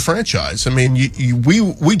face of the franchise. I mean,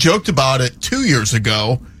 we joked about it 2 years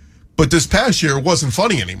ago, but this past year it wasn't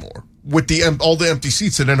funny anymore with all the empty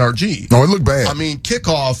seats at NRG. No, it looked bad. I mean,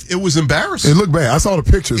 kickoff, it was embarrassing. It looked bad. I saw the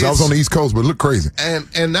pictures. I was on the East Coast, but it looked crazy.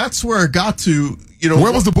 And that's where it got to,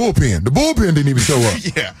 Where was the bullpen? The bullpen didn't even show up.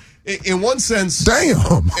 Yeah. In one sense.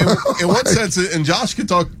 Damn. In one sense, and Josh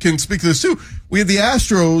can speak to this too, we had the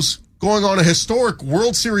Astros going on a historic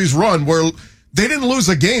World Series run where they didn't lose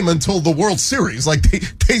a game until the World Series. Like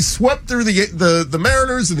they swept through the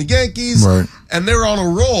Mariners and the Yankees, right, and they're on a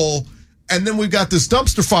roll. And then we've got this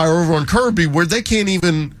dumpster fire over on Kirby where they can't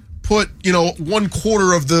even put, fill up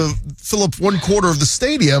 1/4 of the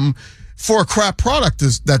stadium for a crap product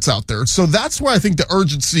that's out there. So that's why I think the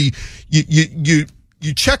urgency, you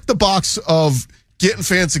check the box of getting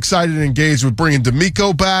fans excited and engaged with bringing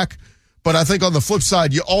D'Amico back. But I think on the flip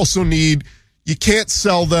side, you also you can't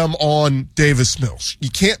sell them on Davis Mills.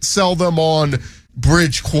 You can't sell them on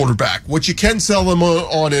bridge quarterback. What you can sell them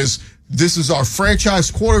on is, this is our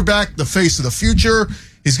franchise quarterback, the face of the future.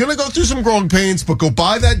 He's going to go through some growing pains, but go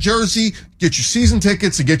buy that jersey, get your season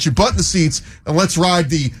tickets, and get your butt in the seats, and let's ride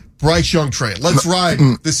the Bryce Young train. Let's ride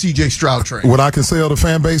the CJ Stroud train. What I can sell the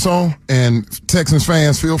fan base on, and Texans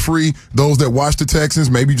fans, feel free, those that watch the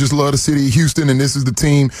Texans, maybe you just love the city of Houston, and this is the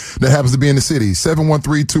team that happens to be in the city.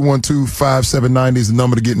 713-212-5790 is the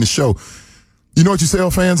number to get in the show. You know what you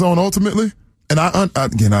sell fans on ultimately? And I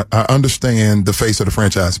understand the face of the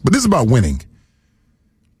franchise, but this is about winning.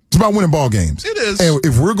 It's about winning ball games. It is. And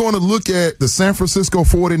if we're going to look at the San Francisco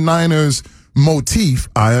 49ers motif,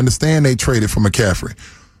 I understand they traded for McCaffrey.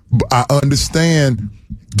 I understand,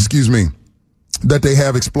 that they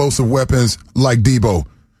have explosive weapons like Debo.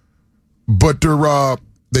 But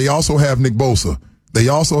they also have Nick Bosa. They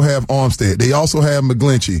also have Armstead. They also have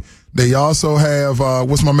McGlinchey. They also have,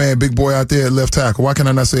 what's my man, big boy out there at left tackle? Why can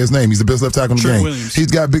I not say his name? He's the best left tackle in the game. Williams. He's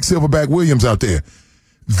got big Silverback Williams out there.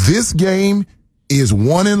 This game is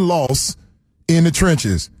won and lost in the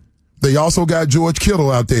trenches. They also got George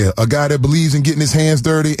Kittle out there, a guy that believes in getting his hands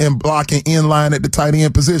dirty and blocking in line at the tight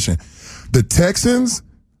end position. The Texans,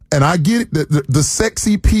 and I get it, the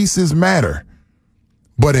sexy pieces matter.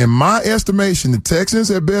 But in my estimation, the Texans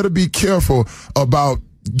had better be careful about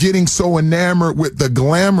getting so enamored with the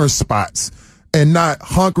glamour spots and not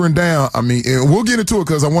hunkering down. I mean, and we'll get into it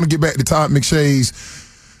because I want to get back to Todd McShay's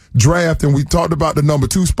draft, and we talked about the number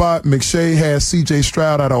 2 spot. McShay has CJ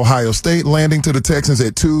Stroud out of Ohio State landing to the Texans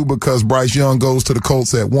at 2 because Bryce Young goes to the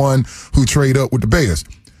Colts at 1, who trade up with the Bears.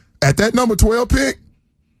 At that number 12 pick,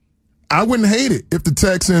 I wouldn't hate it if the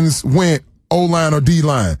Texans went O-line or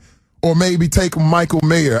D-line, or maybe take Michael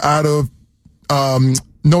Mayer out of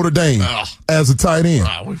Notre Dame as a tight end.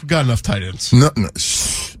 We've got enough tight ends. No.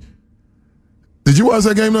 Did you watch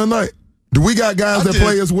that game the other night? Do we got guys that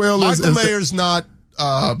play as well as Michael Mayer's not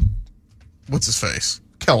what's his face?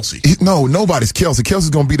 Kelsey. No, nobody's Kelsey. Kelsey's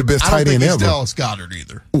going to be the best tight end ever. I don't think he's Dallas Goedert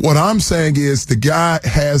either. What I'm saying is the guy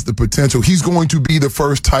has the potential. He's going to be the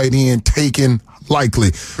first tight end taken,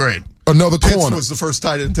 likely. Great. Another Pitts corner. was the first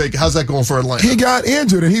tight end take. How's that going for Atlanta? He got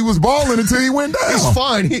injured, and he was balling until he went down. He's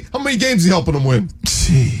fine. How many games is he helping them win?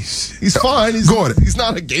 Jeez. He's fine. He's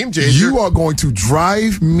not a game changer. You are going to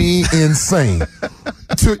drive me insane.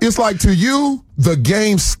 It's like to you, the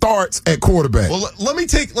game starts at quarterback. Well, let me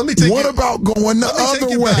take. What about going the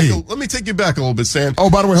other way? Let me take you back a little bit, Sam. Oh,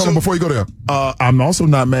 by the way, hold on before you go there. I'm also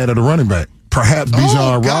not mad at a running back. Perhaps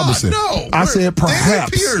Bijan Robinson. No, I said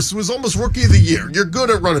perhaps. David Pierce was almost rookie of the year. You're good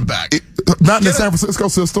at running back. Not in the San Francisco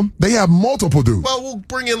system. They have multiple dudes. Well, we'll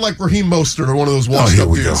bring in like Raheem Mostert or one of those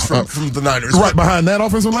washed-up dudes from the Niners. Right behind that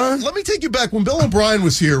offensive line? Let me take you back. When Bill O'Brien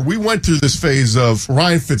was here, we went through this phase of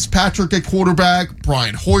Ryan Fitzpatrick at quarterback,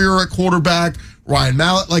 Brian Hoyer at quarterback, Ryan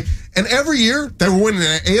Mallett. And every year, they were winning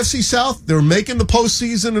the AFC South. They were making the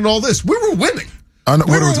postseason and all this. We were winning. I know,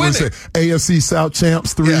 what was going to say? AFC South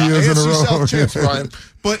champs 3 years in a row. AFC South champs, Ryan.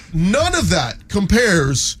 But none of that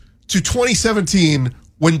compares to 2017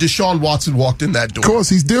 when Deshaun Watson walked in that door. Of course,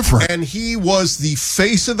 he's different. And he was the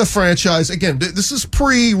face of the franchise. Again, this is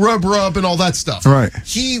pre-rub and all that stuff. Right.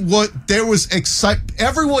 There was excitement.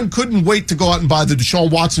 Everyone couldn't wait to go out and buy the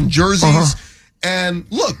Deshaun Watson jerseys. And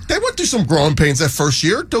look, they went through some growing pains that first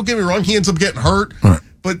year. Don't get me wrong. He ends up getting hurt. Right.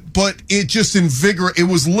 But it just invigorated. It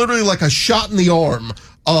was literally like a shot in the arm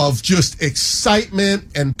of just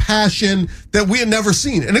excitement and passion that we had never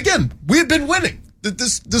seen. And again, we had been winning.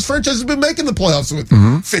 This franchise has been making the playoffs with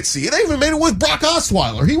Fitzy. They even made it with Brock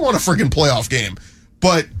Osweiler. He won a freaking playoff game.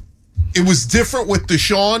 But it was different with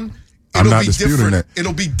Deshaun. I'm not disputing that.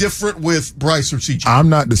 It'll be different with Bryce or CJ. I'm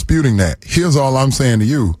not disputing that. Here's all I'm saying to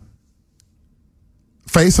you.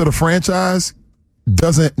 Face of the franchise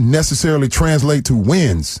doesn't necessarily translate to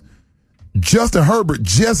wins. Justin Herbert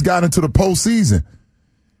just got into the postseason.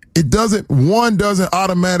 One doesn't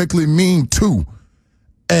automatically mean two.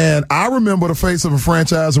 And I remember the face of a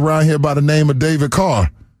franchise around here by the name of David Carr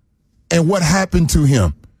and what happened to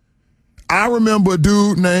him. I remember a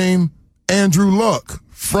dude named Andrew Luck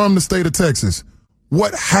from the state of Texas.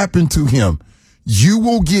 What happened to him? You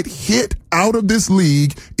will get hit out of this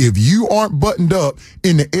league if you aren't buttoned up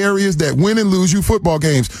in the areas that win and lose you football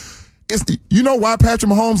games. You know why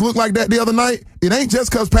Patrick Mahomes looked like that the other night? It ain't just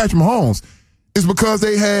because Patrick Mahomes. It's because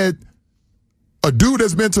they had a dude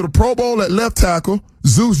that's been to the Pro Bowl at left tackle,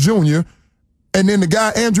 Zeus Jr., and then the guy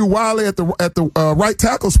Andrew Wiley at the right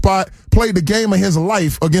tackle spot played the game of his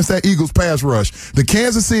life against that Eagles pass rush. The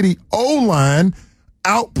Kansas City O-line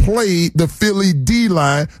outplayed the Philly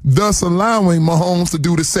D-line, thus allowing Mahomes to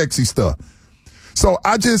do the sexy stuff. So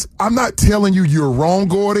I'm not telling you you're wrong,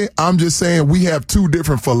 Gordy. I'm just saying we have two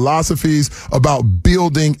different philosophies about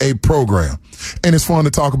building a program. And it's fun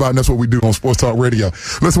to talk about, and that's what we do on Sports Talk Radio.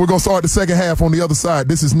 Listen, we're going to start the second half on the other side.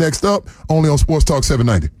 This is Next Up, only on Sports Talk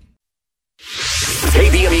 790.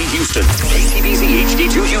 KBME Houston, KTBZ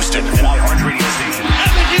HD2 Houston, and iHeart Radio station.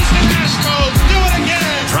 And the Houston Astros do it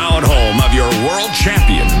again. Proud home of your world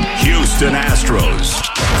champion, Houston Astros.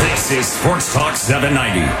 This is Sports Talk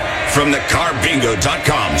 790 from the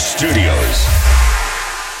CarBingo.com studios.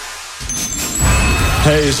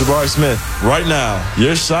 Hey, it's Bryce Smith. Right now,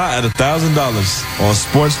 your shot at $1,000 on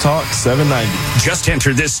Sports Talk 790. Just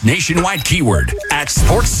enter this nationwide keyword at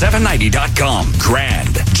sports790.com.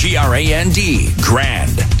 Grand. G-R-A-N-D.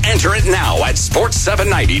 Grand. Enter it now at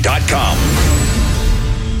sports790.com.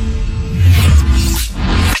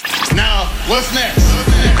 Now, what's next?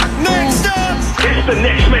 Next up! It's the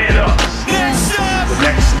next man up. Next up! The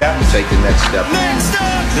next step. Take the next step. Next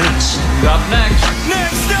up! Next. Up next.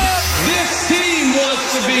 Next up! This team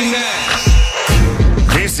wants to be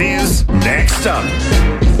next. This is Next Up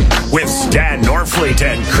with Stan Norfleet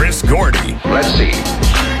and Chris Gordy. Let's see.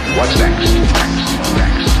 What's next?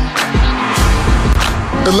 Next.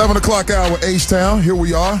 11 o'clock hour, H-Town. Here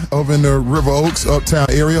we are over in the River Oaks, Uptown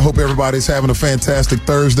area. Hope everybody's having a fantastic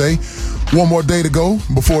Thursday. One more day to go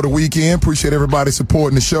before the weekend. Appreciate everybody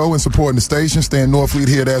supporting the show and supporting the station. Stan Norfleet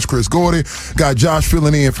here. That's Chris Gordy. Got Josh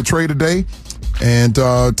filling in for Trey today. And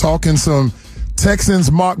talking some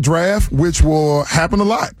Texans mock draft, which will happen a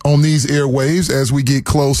lot on these airwaves as we get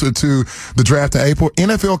closer to the draft in April.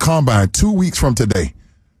 NFL Combine, 2 weeks from today.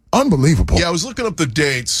 Unbelievable. Yeah, I was looking up the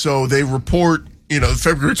dates. So they report,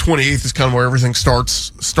 February 28th is kind of where everything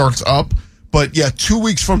starts up. But yeah, 2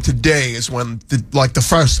 weeks from today is when the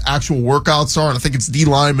first actual workouts are. And I think it's D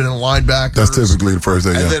linemen and linebackers. That's typically the first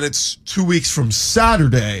day, And then it's 2 weeks from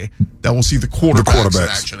Saturday that we'll see the quarterbacks in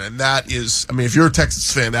action. And that is, if you're a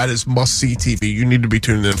Texas fan, that is must-see TV. You need to be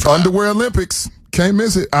tuned in for Underwear Olympics. Can't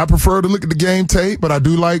miss it. I prefer to look at the game tape, but I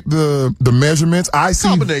do like the measurements.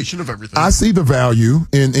 Combination of everything. I see the value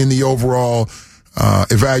in the overall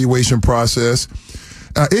evaluation process.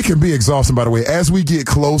 It can be exhausting, by the way. As we get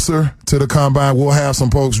closer to the combine, we'll have some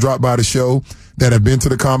folks drop by the show that have been to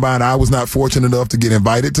the combine. I was not fortunate enough to get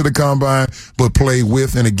invited to the combine, but play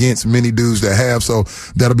with and against many dudes that have. So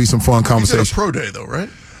that'll be some fun conversation. You did a pro day, though, right?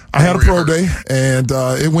 I had a pro day, and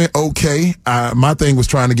it went okay. My thing was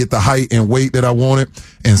trying to get the height and weight that I wanted,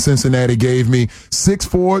 and Cincinnati gave me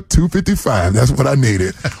 6'4", 255. That's what I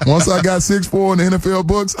needed. Once I got 6'4" in the NFL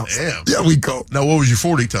books, yeah, we go. Now, what was your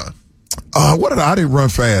 40 time? I didn't run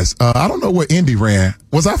fast. I don't know what Indy ran.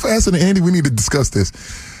 Was I faster than Indy? We need to discuss this.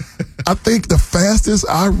 I think the fastest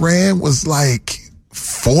I ran was like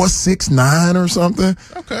 4.69 or something.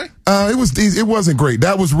 Okay. It wasn't great.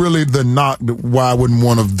 That was really the knock why I wasn't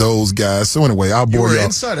one of those guys. So anyway, I'll bore you. You were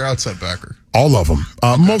inside or outside backer? All of them.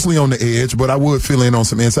 Mostly on the edge, but I would fill in on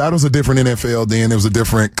some inside. It was a different NFL then. It was a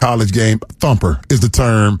different college game. Thumper is the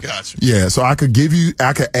term. Gotcha. Yeah, so I could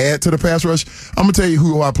add to the pass rush. I'm going to tell you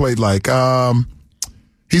who I played like.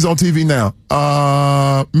 He's on TV now.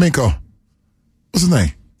 Minko. What's his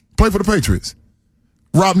name? Played for the Patriots.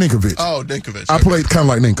 Rob Ninkovich. Oh, Ninkovich. I played kind of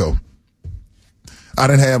like Ninko. I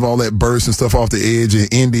didn't have all that burst and stuff off the edge.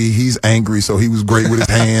 And Indy, he's angry, so he was great with his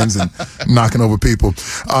hands and knocking over people.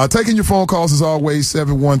 Taking your phone calls as always,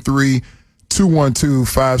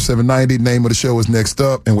 713-212-5790. Name of the show is next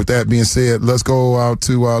up. And with that being said, let's go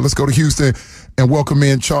to Houston and welcome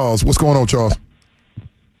in Charles. What's going on, Charles?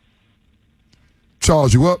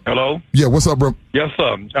 Charles, you up? Hello? Yeah, what's up, bro? Yes,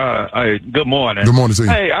 sir. Good morning. Good morning to you.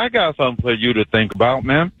 Hey, I got something for you to think about,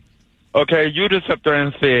 man. Okay, you just up there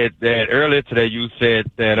and said that earlier today you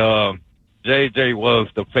said that JJ was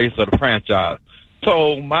the face of the franchise.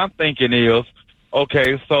 So my thinking is,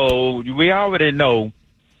 okay, so we already know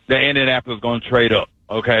that Indianapolis is going to trade up.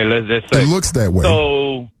 Okay, let's just say. It looks that way.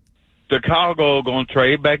 So Chicago going to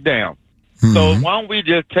trade back down. Mm-hmm. So why don't we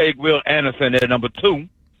just take Will Anderson at number 2?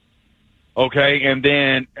 Okay, and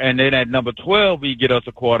then at number 12 we get us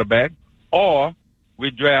a quarterback, or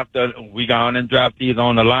we go on and draft either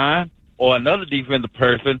on the line or another defensive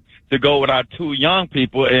person to go with our 2 young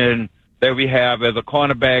people and that we have as a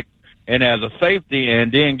cornerback and as a safety,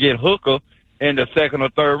 and then get Hooker in the 2nd or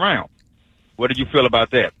 3rd round. What do you feel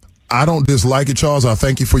about that? I don't dislike it, Charles. I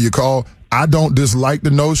thank you for your call. I don't dislike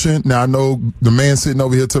the notion. Now, I know the man sitting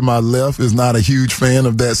over here to my left is not a huge fan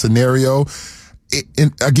of that scenario.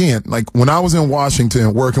 Again, like when I was in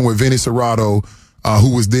Washington working with Vinny Serrato,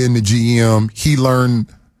 who was then the GM, he learned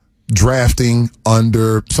drafting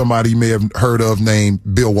under somebody you may have heard of named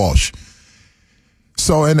Bill Walsh.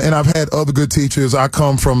 So, and I've had other good teachers. I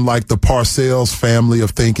come from like the Parcells family of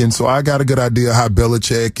thinking. So I got a good idea how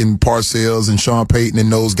Belichick and Parcells and Sean Payton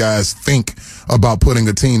and those guys think about putting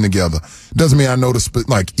a team together. Doesn't mean I know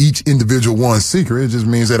like each individual one's secret. It just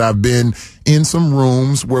means that I've been in some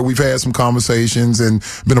rooms where we've had some conversations and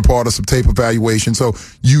been a part of some tape evaluation. So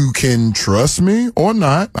you can trust me or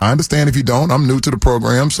not. I understand if you don't. I'm new to the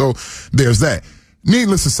program. So there's that.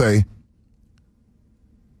 Needless to say,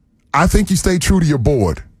 I think you stay true to your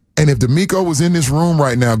board. And if D'Amico was in this room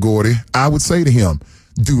right now, Gordy, I would say to him,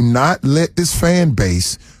 do not let this fan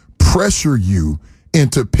base pressure you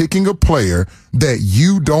into picking a player that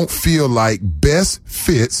you don't feel like best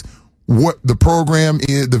fits what the program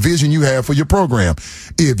is, the vision you have for your program.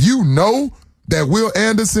 If you know that Will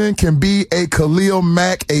Anderson can be a Khalil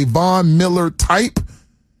Mack, a Von Miller type,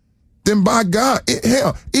 then by God,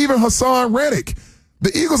 hell, even Hassan Reddick.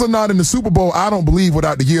 The Eagles are not in the Super Bowl, I don't believe,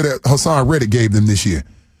 without the year that Hassan Reddick gave them this year.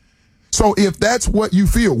 So if that's what you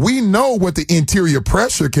feel, we know what the interior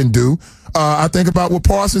pressure can do. I think about what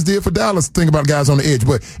Parsons did for Dallas, think about guys on the edge.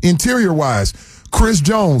 But interior-wise, Chris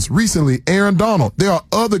Jones, recently, Aaron Donald, there are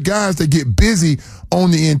other guys that get busy on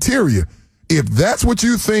the interior. If that's what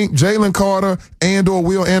you think Jalen Carter and or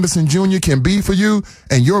Will Anderson Jr. can be for you,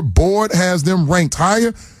 and your board has them ranked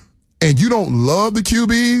higher, and you don't love the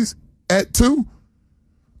QBs at 2,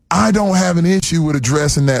 I don't have an issue with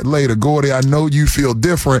addressing that later. Gordy, I know you feel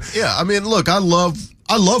different. Yeah, I mean, look, I love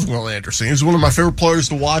Will Anderson. He's one of my favorite players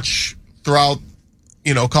to watch throughout,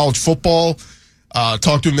 college football.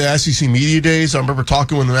 Talked to him in the SEC media days. I remember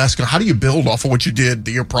talking with him and asking, how do you build off of what you did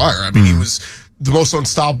the year prior? I mean, he was the most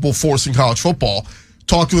unstoppable force in college football.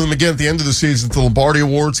 Talked to him again at the end of the season at the Lombardi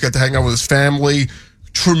Awards, got to hang out with his family.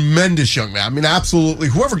 Tremendous young man. I mean, absolutely.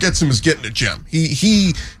 Whoever gets him is getting a gem.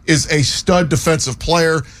 He is a stud defensive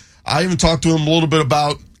player. I even talked to him a little bit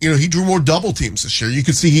about, he drew more double teams this year. You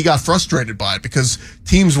could see he got frustrated by it because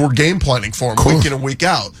teams were game planning for him week in and week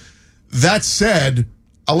out. That said,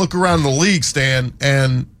 I look around the league, Stan,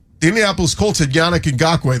 and the Indianapolis Colts had Yannick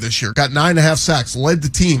Ngakoue this year, got 9.5 sacks, led the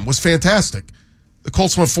team, was fantastic. The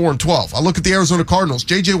Colts went 4-12. I look at the Arizona Cardinals.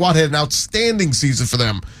 J.J. Watt had an outstanding season for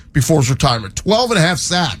them before his retirement. 12.5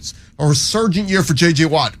 sacks. A resurgent year for J.J.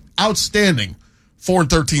 Watt. Outstanding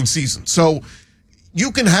 4-13 season. So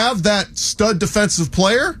you can have that stud defensive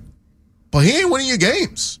player, but he ain't winning you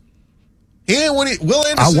games. He ain't winning. Will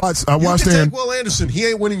Anderson. I watched Aaron. Will Anderson. He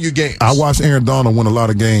ain't winning you games. I watched Aaron Donald win a lot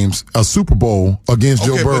of games. A Super Bowl against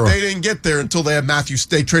Joe Burrow. But they didn't get there until they had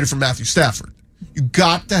They traded for Matthew Stafford. You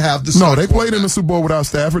got to have the. No, they played in the Super Bowl without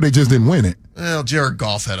Stafford. They just didn't win it. Well, Jared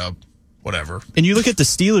Goff had a whatever. And you look at the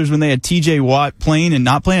Steelers when they had T.J. Watt playing and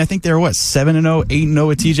not playing. I think they were 7-0, 8-0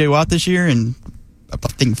 with T.J. Watt this year, and I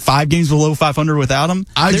think 5 games below 500 without him.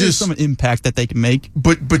 There's some impact that they can make.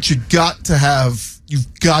 But you've got to have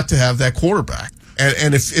that quarterback.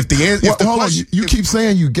 And if the hold on, you keep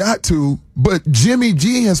saying you got to, but Jimmy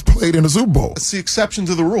G has played in the Super Bowl. That's the exception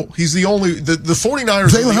to the rule. He's the only the 49ers.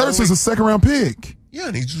 Jalen Hurts is a second-round pick. Yeah,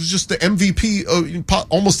 and he was just the MVP,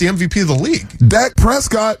 almost the MVP of the league. Dak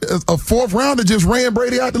Prescott, a fourth rounder, just ran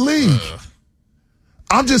Brady out the league.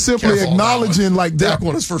 I'm just simply acknowledging like that. Dak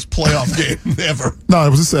won his first playoff game ever. No, it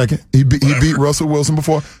was a second. He beat Russell Wilson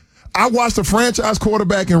before. I watched a franchise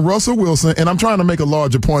quarterback in Russell Wilson, and I'm trying to make a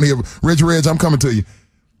larger point here. Reg, I'm coming to you.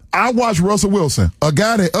 I watched Russell Wilson, a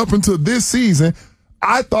guy that up until this season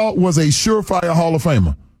I thought was a surefire Hall of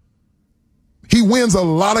Famer. He wins a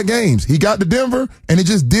lot of games. He got to Denver, and it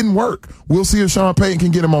just didn't work. We'll see if Sean Payton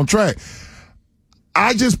can get him on track.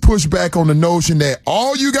 I just push back on the notion that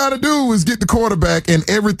all you got to do is get the quarterback and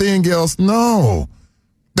everything else. No.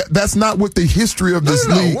 That's not what the history of this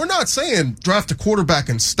league. We're not saying draft a quarterback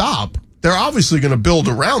and stop. They're obviously going to build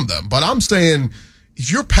around them. But I'm saying if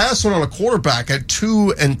you're passing on a quarterback at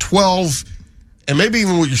 2 and 12, and maybe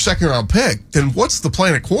even with your second-round pick, then what's the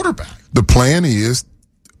plan at quarterback? The plan is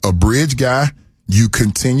a bridge guy. You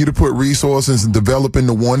continue to put resources in developing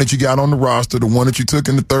the one that you got on the roster, the one that you took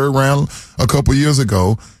in the third round a couple years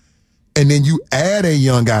ago, and then you add a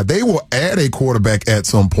young guy. They will add a quarterback at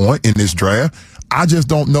some point in this draft. I just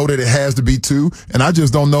don't know that it has to be 2, and I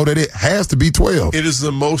just don't know that it has to be 12. It is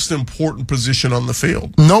the most important position on the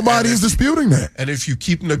field. Nobody is disputing that. And if you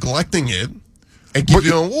keep neglecting it and keep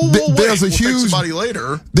going, there's a huge somebody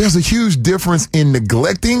later. There's a huge difference in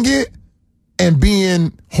neglecting it and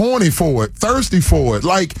being horny for it, thirsty for it.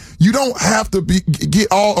 Like, you don't have to get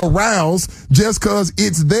all aroused just because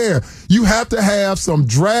it's there. You have to have some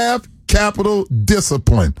draft capital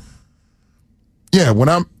discipline. Yeah,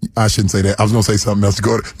 I shouldn't say that. I was going to say something else.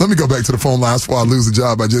 Let me go back to the phone lines before I lose the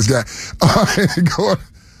job I just got. All right,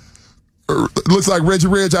 looks like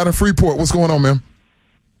Reg out in Freeport. What's going on, man?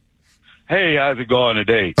 Hey, how's it going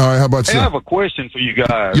today? All right, how about you? I have a question for you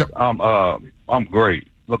guys. Yep. I'm great.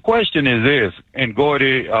 The question is this, and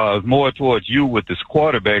Gordy, more towards you with this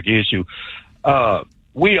quarterback issue.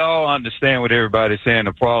 We all understand what everybody's saying.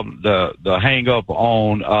 The problem, the hang up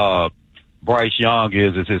on Bryce Young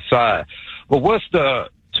is his size. But what's the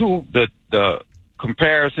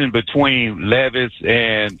comparison between Levis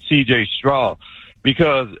and C.J. Stroud?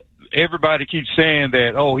 Because everybody keeps saying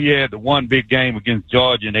that, he had the one big game against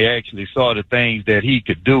Georgia, and they actually saw the things that he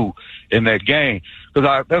could do in that game.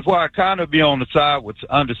 Because that's why I kind of be on the side with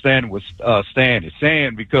understanding what Stan is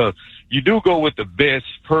saying, because you do go with the best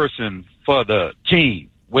person for the team,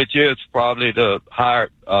 which is probably the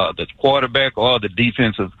quarterback or the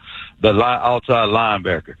outside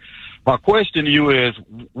linebacker. My question to you is,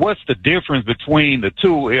 what's the difference between the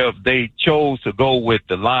two if they chose to go with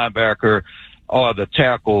the linebacker or the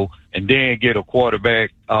tackle and then get a quarterback,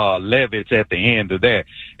 Levis, at the end of that?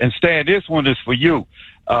 And Stan, this one is for you,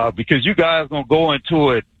 because you guys going to go into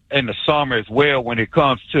it in the summer as well when it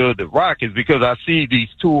comes to the Rockets, because I see these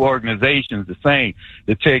two organizations the same,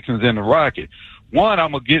 the Texans and the Rockets. One,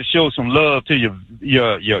 I'm going to show some love to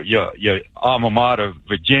your alma mater,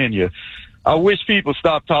 Virginia. I wish people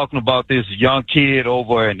stop talking about this young kid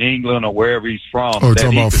over in England or wherever he's from. Oh,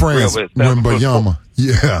 talking about France, Wembayama.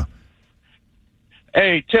 Yeah.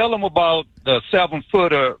 Hey, tell them about the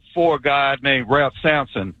 7'4" guy named Ralph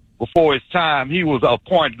Sampson. Before his time, he was a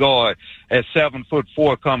point guard at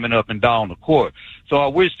 7'4" coming up and down the court. So I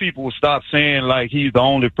wish people would stop saying like he's the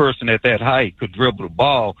only person at that height could dribble the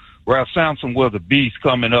ball. Ralph Sampson was a beast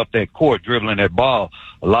coming up that court, dribbling that ball.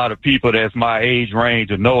 A lot of people that's my age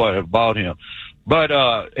range know about him. But,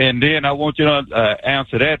 and then I want you to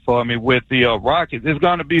answer that for me with the Rockets. It's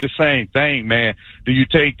going to be the same thing, man. Do you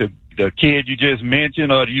take the kid you just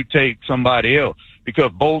mentioned, or do you take somebody else?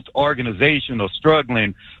 Because both organizations are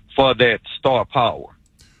struggling for that star power.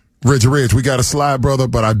 Reg, we got a slide, brother,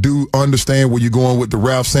 but I do understand where you're going with the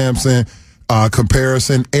Ralph Sampson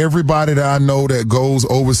comparison. Everybody that I know that goes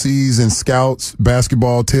overseas and scouts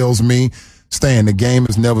basketball tells me Stan, the game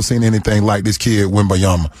has never seen anything like this kid,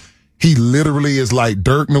 Wembanyama. He literally is like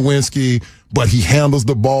Dirk Nowitzki, but he handles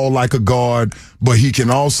the ball like a guard, but he can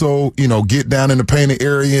also, get down in the painted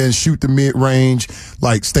area and shoot the mid-range.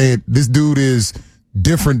 Like, Stan, this dude is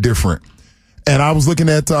different. And I was looking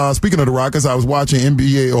at, speaking of the Rockets, I was watching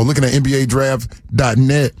looking at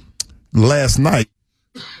NBADraft.net last night.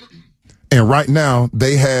 And right now,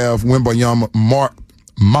 they have Wembanyama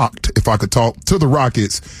mocked, if I could talk, to the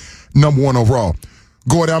Rockets, number 1 overall.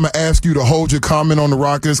 Gordon, I'm going to ask you to hold your comment on the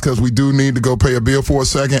Rockets because we do need to go pay a bill for a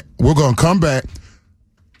second. We're going to come back.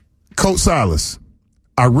 Coach Silas,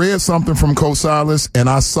 I read something from Coach Silas, and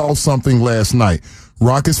I saw something last night.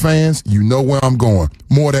 Rockets fans, you know where I'm going.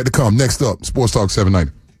 More of that to come. Next up, Sports Talk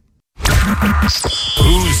 790.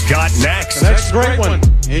 Who's got next? That's a great one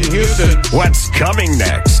in Houston. What's coming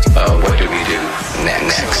next? What do we do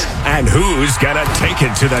next? And who's gonna take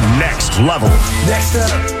it to the next level? Next up.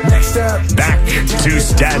 Back to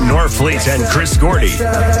Stan Norfleet and Chris Gordy.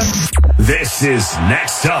 This is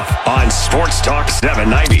Next Up on Sports Talk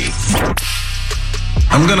 790.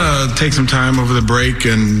 I'm gonna take some time over the break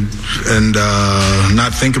and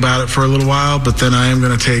not think about it for a little while, but then I am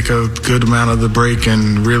gonna take a good amount of the break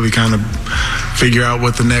and really kind of figure out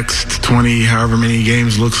what the next 20, however many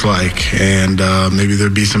games looks like, and maybe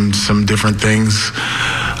there'll be some different things,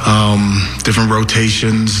 different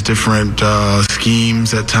rotations, different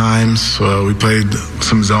schemes at times. We played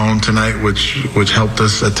some zone tonight, which helped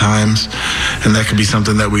us at times, and that could be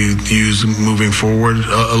something that we use moving forward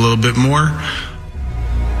a little bit more.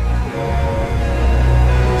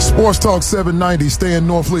 Sports Talk 790, Stan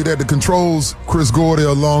Norfleet at the controls, Chris Gordy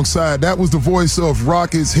alongside. That was the voice of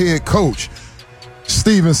Rockets head coach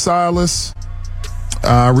Stephen Silas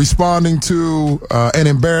responding to an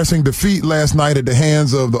embarrassing defeat last night at the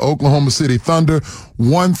hands of the Oklahoma City Thunder,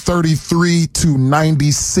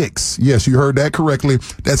 133-96. Yes, you heard that correctly.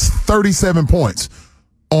 That's 37 points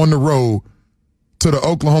on the road to the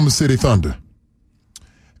Oklahoma City Thunder.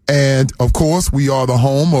 And, of course, we are the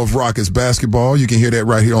home of Rockets basketball. You can hear that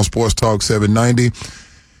right here on Sports Talk 790.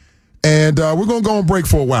 And we're going to go on break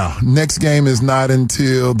for a while. Next game is not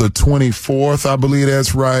until the 24th, I believe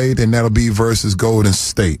that's right, and that'll be versus Golden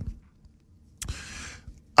State.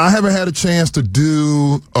 I haven't had a chance to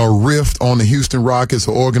do a riff on the Houston Rockets,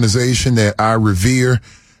 an organization that I revere.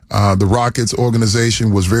 The Rockets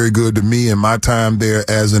organization was very good to me in my time there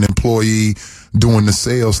as an employee doing the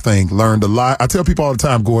sales thing. Learned a lot. I tell people all the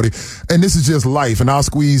time, Gordy, and this is just life, and I'll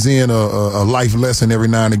squeeze in a life lesson every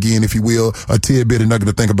now and again, if you will, a tidbit, a nugget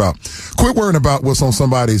to think about. Quit worrying about what's on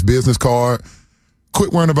somebody's business card.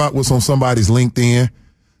 Quit worrying about what's on somebody's LinkedIn.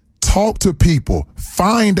 Talk to people.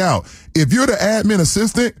 Find out. If you're the admin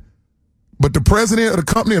assistant, but the president of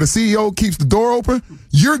the company or the CEO keeps the door open,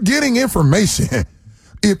 you're getting information.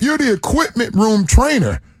 If you're the equipment room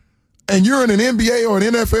trainer and you're in an NBA or an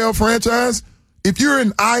NFL franchise, if you're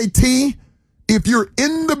in IT, if you're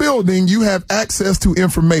in the building, you have access to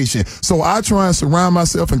information. So I try and surround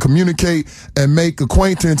myself and communicate and make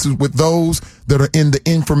acquaintances with those that are in the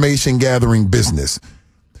information gathering business.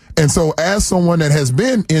 And so as someone that has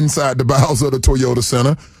been inside the bowels of the Toyota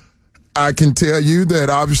Center, I can tell you that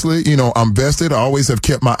obviously, I'm vested. I always have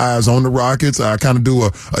kept my eyes on the Rockets. I kind of do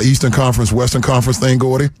a Eastern Conference, Western Conference thing,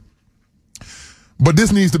 Gordy. But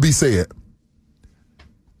this needs to be said.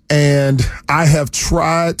 And I have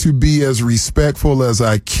tried to be as respectful as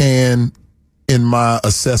I can in my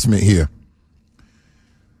assessment here.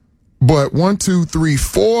 But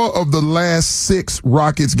 4 of the last 6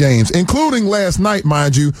 Rockets games, including last night,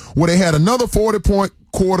 mind you, where they had another 40-point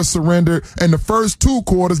quarter surrender, and the first 2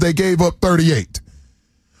 quarters they gave up 38.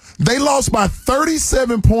 They lost by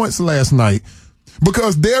 37 points last night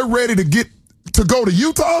because they're ready to go to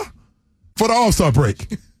Utah for the All-Star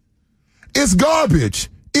break. It's garbage.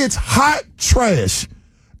 It's hot trash.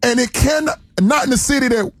 And it not in a city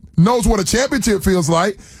that knows what a championship feels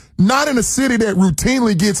like, not in a city that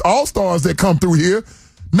routinely gets All-Stars that come through here,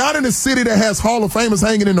 not in a city that has Hall of Famers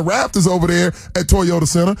hanging in the rafters over there at Toyota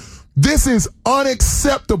Center. This is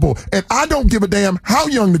unacceptable, and I don't give a damn how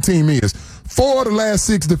young the team is. 4 of the last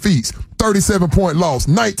 6 defeats, 37-point loss,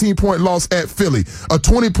 19-point loss at Philly, a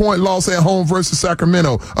 20-point loss at home versus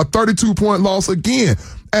Sacramento, a 32-point loss again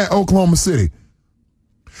at Oklahoma City.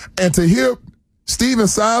 And to hear Stephen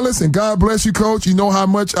Silas, and God bless you, Coach, you know how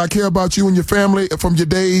much I care about you and your family from your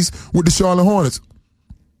days with the Charlotte Hornets.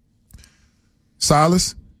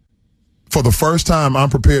 Silas, for the first time, I'm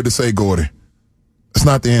prepared to say, Gordy, that's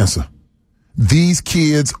not the answer. These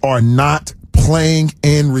kids are not playing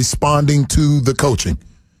and responding to the coaching.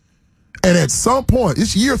 And at some point,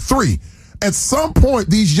 it's year 3. At some point,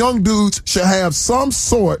 these young dudes should have some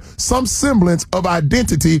semblance of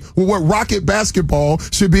identity with what Rocket basketball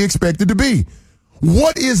should be expected to be.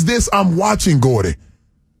 What is this I'm watching, Gordy?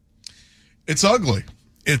 It's ugly.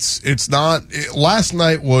 It's not. Last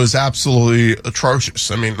night was absolutely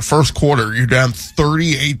atrocious. I mean, the first quarter, you're down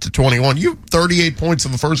 38-21. You have 38 points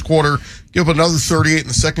in the first quarter. You have another 38 in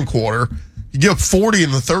the second quarter. You give up 40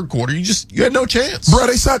 in the third quarter. You had no chance. Bro,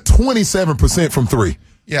 they shot 27% from three.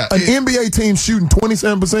 Yeah. An NBA team shooting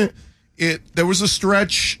 27%? There was a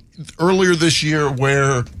stretch earlier this year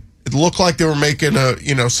where it looked like they were making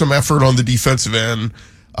some effort on the defensive end.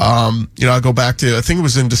 I go back to, I think it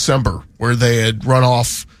was in December, where they had run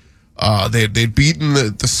off, they'd beaten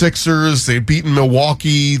the Sixers, they'd beaten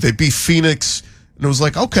Milwaukee, they beat Phoenix, and it was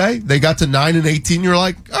like, okay, they got to 9-18, you're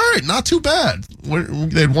like, all right, not too bad.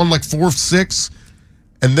 They'd won like 4 of 6,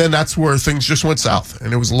 and then that's where things just went south,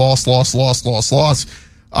 and it was loss.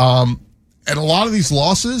 And a lot of these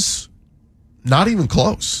losses, not even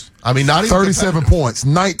close. I mean, not even 37 points,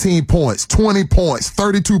 19 points, 20 points,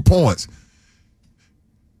 32 points.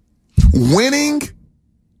 Winning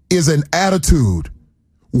is an attitude.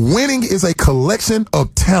 Winning is a collection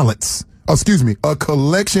of talents. A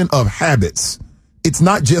collection of habits. It's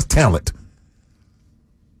not just talent.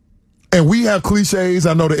 And we have cliches.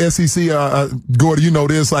 I know the SEC, Gordy, you know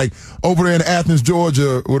this, like over there in Athens,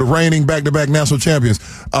 Georgia, with the reigning back-to-back national champions,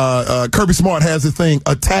 Kirby Smart has this thing,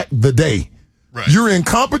 attack the day. Right. You're in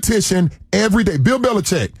competition every day. Bill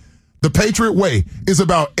Belichick, the Patriot way, is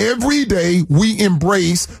about every day we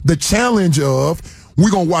embrace the challenge of we're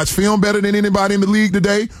going to watch film better than anybody in the league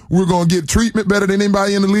today. We're going to get treatment better than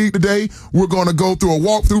anybody in the league today. We're going to go through a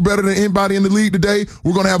walkthrough better than anybody in the league today.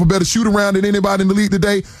 We're going to have a better shoot around than anybody in the league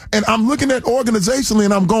today. And I'm looking at organizationally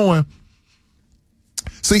and I'm going,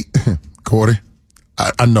 see, Gordy,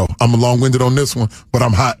 I know I'm long-winded on this one, but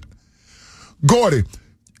I'm hot. Gordy,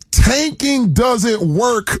 tanking doesn't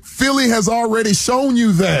work. Philly has already shown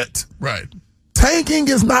you that. Right. Tanking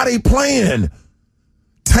is not a plan.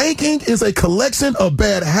 Tanking is a collection of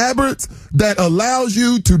bad habits that allows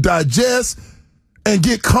you to digest and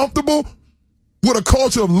get comfortable with a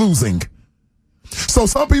culture of losing. So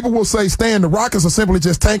some people will say, Stan, the Rockets are simply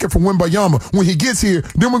just tanking for Wembanyama. When he gets here,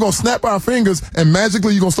 then we're going to snap our fingers and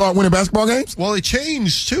magically you're going to start winning basketball games? Well, it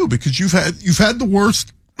changed, too, because you've had the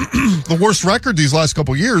worst record these last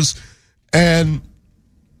couple of years, and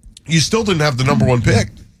you still didn't have the number 1 pick.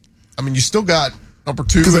 I mean, you still got number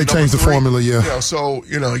 2. Because they changed the formula, yeah. So,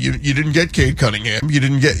 you didn't get Cade Cunningham. You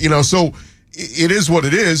didn't get, so it is what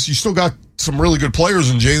it is. You still got some really good players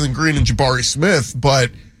in Jalen Green and Jabari Smith,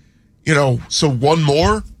 but, so one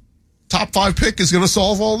more top 5 pick is going to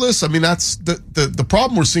solve all this. I mean, that's the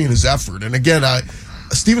problem we're seeing is effort. And again,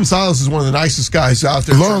 Steven Silas is one of the nicest guys out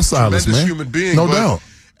there. Love Silas, man. Human being. No doubt.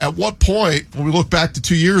 At what point, when we look back to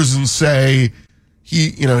 2 years and say,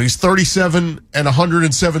 he's 37 and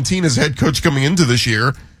 117 as head coach coming into this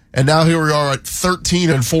year, and now here we are at 13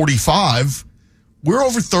 and 45. We're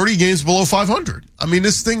over 30 games below 500. I mean,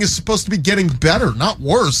 this thing is supposed to be getting better, not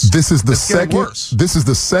worse. This is the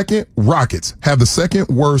second Rockets have the second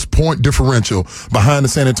worst point differential behind the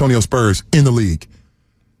San Antonio Spurs in the league.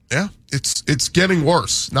 Yeah, it's getting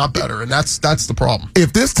worse, not better, and that's the problem.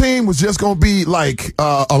 If this team was just going to be like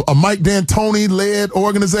a Mike D'Antoni-led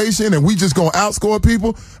organization and we just going to outscore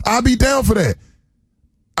people, I'd be down for that.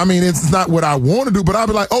 I mean, it's not what I want to do, but I'd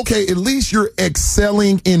be like, okay, at least you're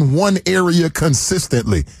excelling in one area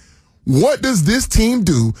consistently. What does this team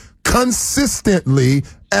do consistently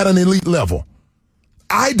at an elite level?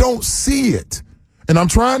 I don't see it. And I'm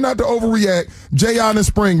trying not to overreact. Jay out in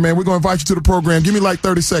Spring, man, we're going to invite you to the program. Give me like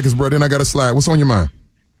 30 seconds, bro. Then I got to slide. What's on your mind?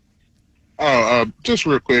 Just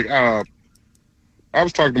real quick. I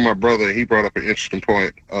was talking to my brother, and he brought up an interesting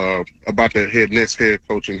point about the next head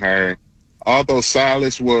coaching hire. Although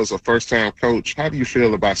Silas was a first-time coach, how do you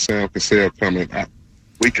feel about Sam Cassell coming?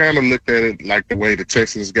 We kind of looked at it like the way the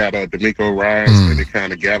Texans got D'Amico Ryans, and they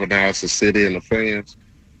kind of galvanized the city and the fans,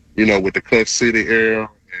 with the Clutch City era.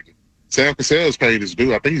 Sam Cassell's paid his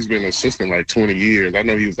due. I think he's been an assistant like 20 years. I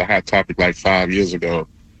know he was a hot topic like 5 years ago.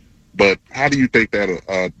 But how do you think that'll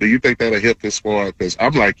help this squad? Because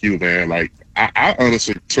I'm like you, man. Like, I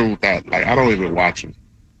honestly tuned out. Like, I don't even watch him.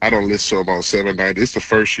 I don't listen to him on 790. It's the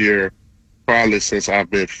first year probably since I've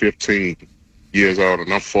been 15 years old,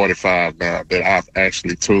 and I'm 45 now, that I've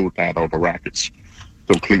actually tuned out on the Rockets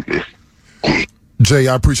completely. Jay,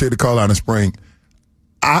 I appreciate the call out in Spring.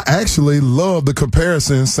 I actually love the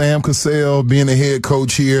comparison, Sam Cassell being the head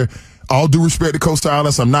coach here. All due respect to Coach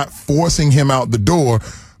Silas, I'm not forcing him out the door,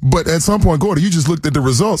 But at some point, Gordy, you just looked at the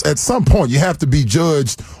results. At some point, you have to be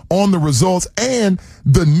judged on the results and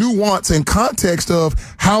the nuance and context of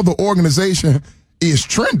how the organization is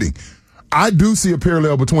trending. I do see a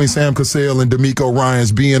parallel between Sam Cassell and D'Amico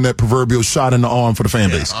Ryans being that proverbial shot in the arm for the fan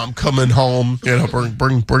base. I'm coming home,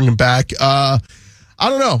 bring him back. I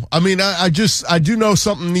don't know. I mean, I do know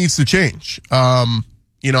something needs to change. I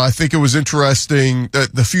think it was interesting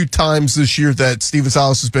that the few times this year that Steven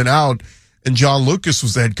Silas has been out and John Lucas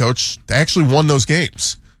was the head coach, they actually won those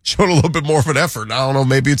games. Showed a little bit more of an effort. I don't know,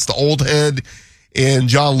 maybe it's the old head in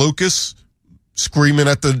John Lucas screaming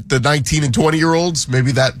at the 19 and 20-year-olds.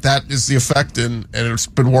 Maybe that is the effect, and it's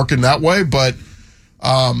been working that way. But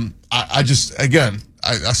I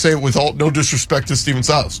say it with no disrespect to Steven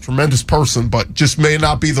Silas. Tremendous person, but just may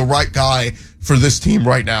not be the right guy for this team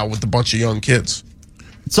right now with a bunch of young kids.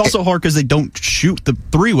 It's also hard because they don't shoot the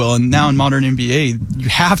three well, and now in modern NBA, you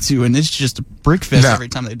have to, and it's just a brick fest every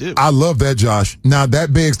time they do. I love that, Josh. Now,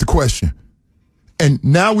 that begs the question. And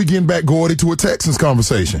now we're getting back, Gordy, to a Texans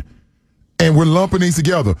conversation. And we're lumping these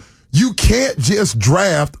together. You can't just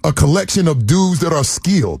draft a collection of dudes that are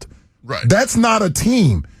skilled. Right. That's not a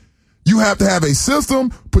team. You have to have a system,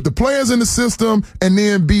 put the players in the system, and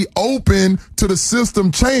then be open to the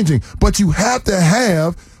system changing. But you have to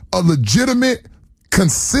have a legitimate,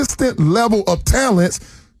 consistent level of talents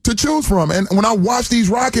to choose from. And when I watch these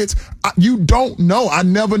Rockets, you don't know. I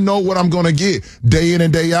never know what I'm going to get day in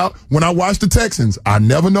and day out. When I watch the Texans, I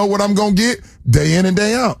never know what I'm going to get day in and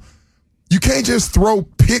day out. You can't just throw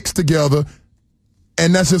picks together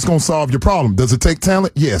and that's just going to solve your problem. Does it take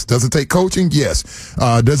talent? Yes. Does it take coaching? Yes.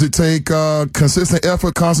 Does it take consistent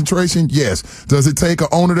effort, concentration? Yes. Does it take an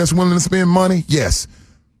owner that's willing to spend money? Yes.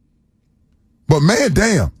 But man,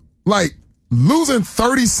 damn, like losing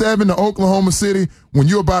 37 to Oklahoma City when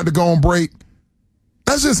you're about to go on break,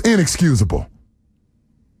 that's just inexcusable.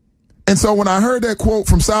 And so when I heard that quote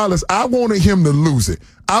from Silas, I wanted him to lose it.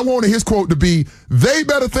 I wanted his quote to be, they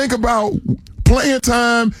better think about playing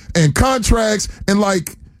time and contracts, and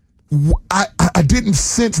like I didn't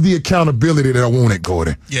sense the accountability that I wanted,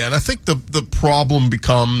 Gordon. Yeah, and I think the problem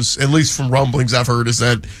becomes, at least from rumblings I've heard, is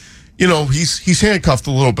that, he's handcuffed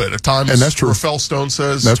a little bit at times. And that's true. Rafael Stone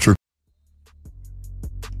says. That's true.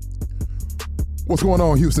 What's going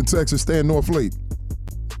on, Houston, Texas? Stan Norfleet.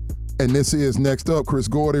 And this is Next Up, Chris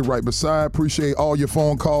Gordy right beside. Appreciate all your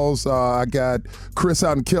phone calls. I got Chris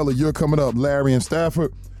out in Kelly. You're coming up. Larry in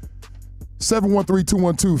Stafford.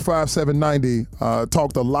 713-212-5790.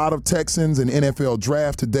 Talked a lot of Texans and NFL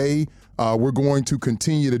draft today. We're going to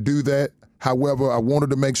continue to do that. However, I wanted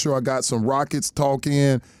to make sure I got some Rockets talk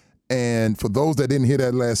in. And for those that didn't hear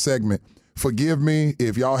that last segment, forgive me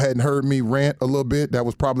if y'all hadn't heard me rant a little bit. That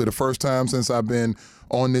was probably the first time since I've been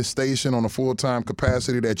on this station on a full-time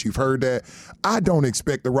capacity that you've heard that. I don't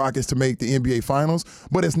expect the Rockets to make the NBA Finals,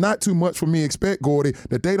 but it's not too much for me to expect, Gordy,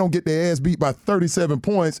 that they don't get their ass beat by 37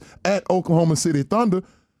 points at Oklahoma City Thunder.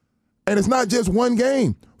 And it's not just one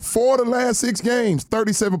game. 4 of the last 6 games,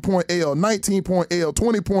 37-point L, 19-point L,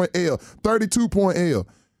 20-point L, 32-point L.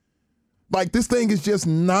 Like, this thing is just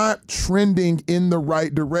not trending in the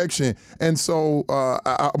right direction. And so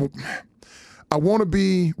I want to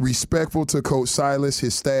be respectful to Coach Silas,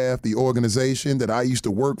 his staff, the organization that I used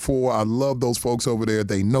to work for. I love those folks over there.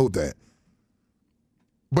 They know that.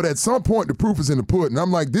 But at some point, the proof is in the pudding.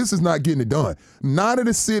 I'm like, this is not getting it done. Not in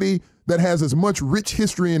a city that has as much rich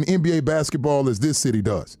history in NBA basketball as this city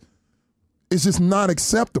does. It's just not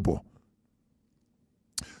acceptable.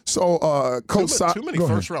 So, Coach Silas. Too many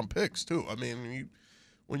first-round picks, too. I mean,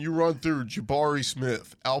 when you run through Jabari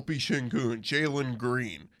Smith, Alpi Şengün, Jalen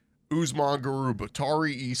Green, Usman Garuba,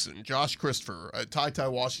 Tari Eason, Josh Christopher, Ty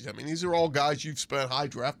Washington. I mean, these are all guys you've spent high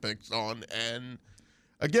draft picks on. And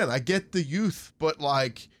again, I get the youth, but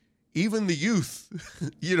like even the youth,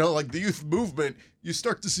 like the youth movement, you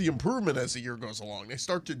start to see improvement as the year goes along. They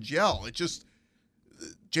start to gel. It just,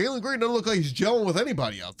 Jalen Green doesn't look like he's gelling with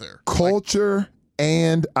anybody out there. Culture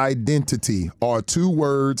and identity are 2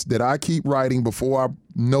 words that I keep writing before I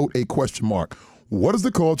note a question mark. What is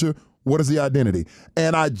the culture? What is the identity?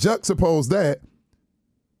 And I juxtapose that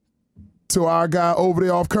to our guy over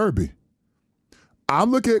there off Kirby. I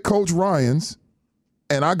look at Coach Ryans,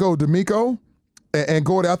 and I go, D'Amico, and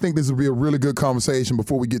Gordy, I think this will be a really good conversation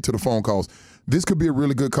before we get to the phone calls. This could be a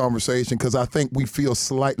really good conversation because I think we feel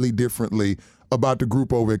slightly differently about the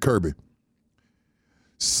group over at Kirby.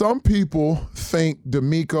 Some people think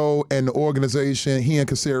D'Amico and the organization, he and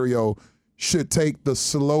Caserio, should take the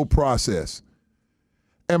slow process.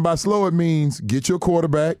 And by slow, it means get your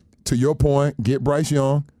quarterback, to your point, get Bryce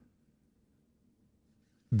Young.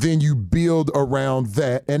 Then you build around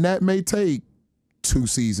that. And that may take 2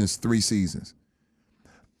 seasons, 3 seasons.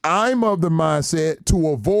 I'm of the mindset to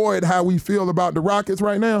avoid how we feel about the Rockets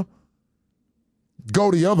right now,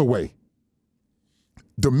 go the other way.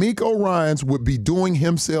 DeMeco Ryans would be doing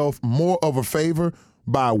himself more of a favor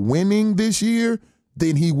by winning this year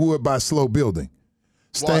than he would by slow building.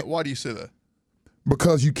 Why do you say that?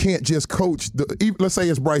 Because you can't just coach. Let's say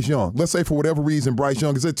it's Bryce Young. Let's say for whatever reason Bryce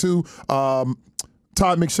Young is at 2.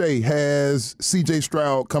 Todd McShay has C.J.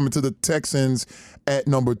 Stroud coming to the Texans at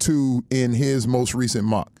number 2 in his most recent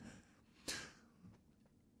mock.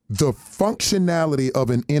 The functionality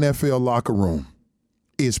of an NFL locker room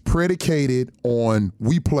is predicated on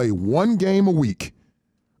we play 1 game a week,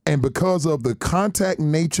 and because of the contact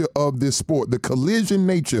nature of this sport, the collision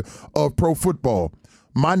nature of pro football,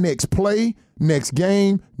 my next play, next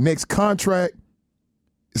game, next contract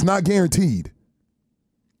is not guaranteed.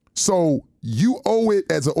 So you owe it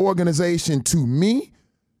as an organization to me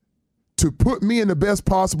to put me in the best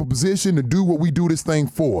possible position to do what we do this thing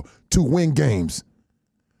for, to win games.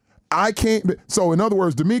 I can't. So in other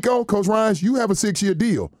words, DeMeco, Coach Ryans, you have a 6-year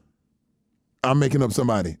deal. I'm making up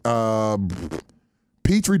somebody.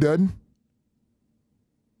 Petrie doesn't.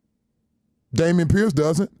 Damian Pierce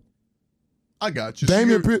doesn't. I got you.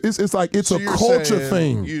 Damian Pierce, it's like it's a culture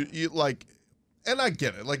thing. You like, and I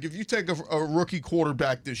get it. Like if you take a rookie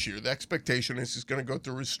quarterback this year, the expectation is he's going to go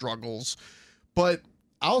through his struggles. But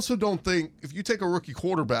I also don't think if you take a rookie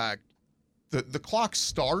quarterback, the clock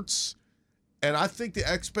starts. And I think the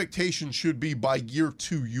expectation should be by year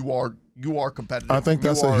 2 you are competitive. I think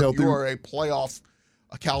that's a healthy. You are a playoff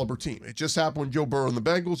caliber team. It just happened with Joe Burrow and the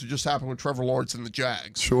Bengals. It just happened with Trevor Lawrence and the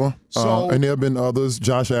Jags. Sure. So and there have been others.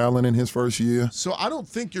 Josh Allen in his first year. So I don't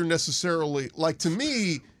think you're necessarily like, to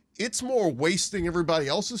me, it's more wasting everybody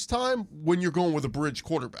else's time when you're going with a bridge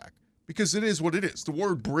quarterback, because it is what it is. The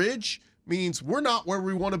word bridge means we're not where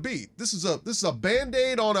we want to be. This is a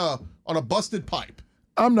Band-Aid on a busted pipe.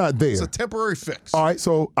 I'm not there. It's a temporary fix. All right,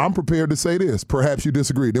 so I'm prepared to say this. Perhaps you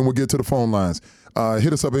disagree. Then we'll get to the phone lines.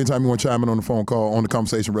 Hit us up anytime you want to chime in on the phone call, on the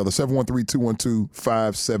conversation, rather.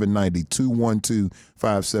 713-212-5790.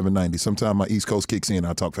 212-5790. Sometime my East Coast kicks in,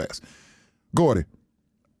 I'll talk fast. Gordy,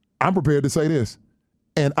 I'm prepared to say this.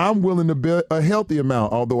 And I'm willing to bet a healthy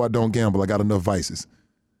amount, although I don't gamble. I got enough vices.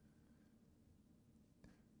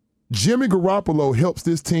 Jimmy Garoppolo helps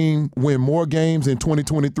this team win more games in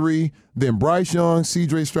 2023 than Bryce Young,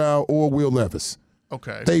 C.J. Stroud, or Will Levis.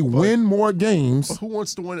 Okay. They win more games. But who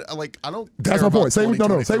wants to win? Like, I don't. That's my point. Say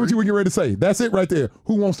what you were getting ready to say. That's it right there.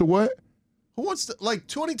 Who wants to what? Who wants to, like,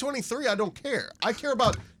 2023? I don't care. I care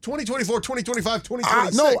about 2024, 2025,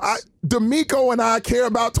 2026. DeMeco and I care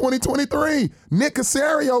about 2023. Nick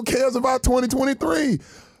Caserio cares about 2023.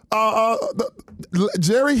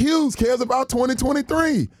 Jerry Hughes cares about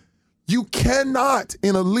 2023. You cannot,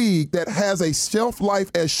 in a league that has a shelf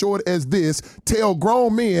life as short as this, tell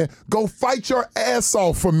grown men, go fight your ass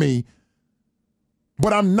off for me,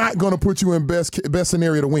 but I'm not going to put you in best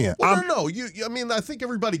scenario to win. Well, no. I mean, I think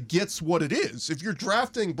everybody gets what it is. If you're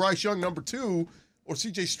drafting Bryce Young number 2 or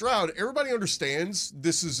C.J. Stroud, everybody understands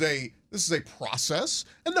this is a process,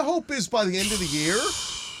 and the hope is by the end of the year.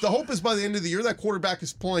 That quarterback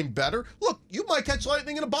is playing better. Look, you might catch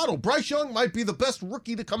lightning in a bottle. Bryce Young might be the best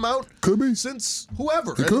rookie to come out since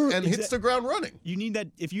whoever and hits the ground running. You need that.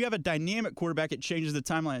 If you have a dynamic quarterback, it changes the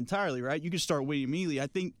timeline entirely, right? You can start winning immediately. I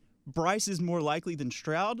think Bryce is more likely than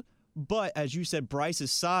Stroud, but as you said,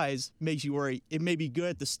 Bryce's size makes you worry. It may be good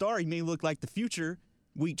at the start. He may look like the future.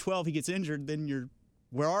 Week 12, he gets injured, then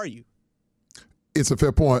where are you? It's a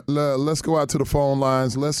fair point. Let's go out to the phone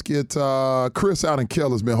lines. Let's get Chris out in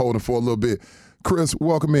Keller's been holding for a little bit. Chris,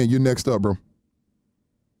 welcome in. You're next up, bro.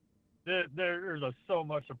 There's so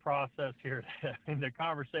much to process here, and the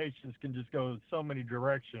conversations can just go in so many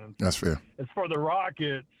directions. That's fair. As for the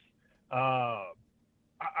Rockets, I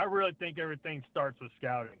really think everything starts with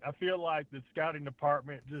scouting. I feel like the scouting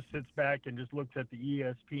department just sits back and just looks at the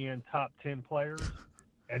ESPN top 10 players,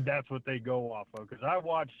 and that's what they go off of. Because I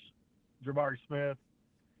watched Jabari Smith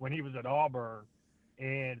when he was at Auburn,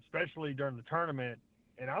 and especially during the tournament.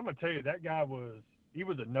 And I'm going to tell you, that guy was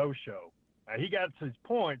a no-show. He got his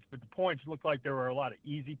points, but the points looked like there were a lot of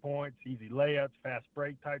easy points, easy layups, fast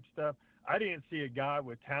break type stuff. I didn't see a guy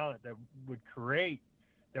with talent that would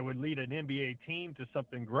lead an NBA team to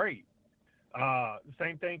something great.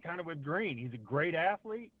 Same thing kind of with Green. He's a great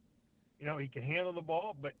athlete. You know, he can handle the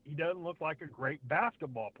ball, but he doesn't look like a great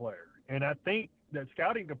basketball player. And I think that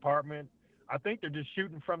scouting department, I think they're just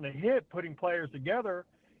shooting from the hip, putting players together.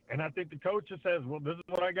 And I think the coach just says, well, this is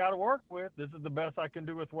what I got to work with. This is the best I can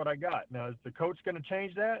do with what I got. Now, is the coach going to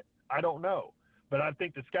change that? I don't know. But I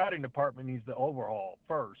think the scouting department needs to overhaul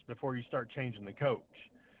first before you start changing the coach.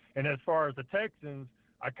 And as far as the Texans,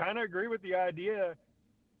 I kind of agree with the idea.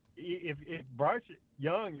 If Bryce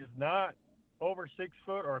Young is not over 6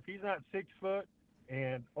 foot, or if he's not 6 foot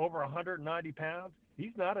and over 190 pounds,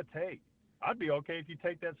 he's not a take. I'd be okay if you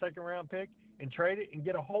take that second-round pick and trade it and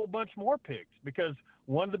get a whole bunch more picks, because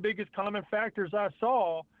one of the biggest common factors I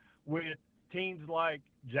saw with teams like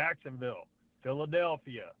Jacksonville,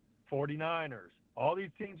 Philadelphia, 49ers, all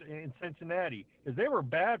these teams in Cincinnati, is they were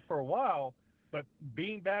bad for a while, but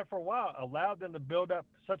being bad for a while allowed them to build up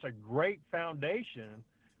such a great foundation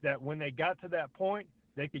that when they got to that point,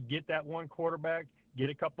 they could get that one quarterback, get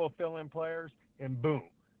a couple of fill-in players, and boom,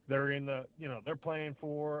 they're in the, they're playing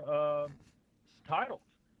for titles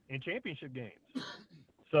and championship games.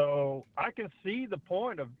 So I can see the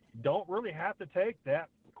point of don't really have to take that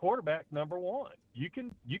quarterback number one. You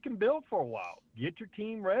can build for a while, get your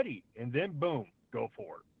team ready, and then boom, go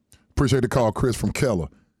for it. Appreciate the call, Chris from Keller.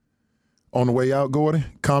 On the way out, Gordy,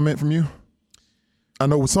 comment from you? I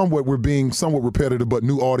know we're being somewhat repetitive, but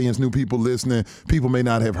new audience, new people listening, people may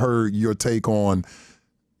not have heard your take on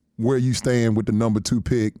where you stand with the number 2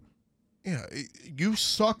 pick. Yeah, you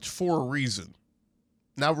sucked for a reason.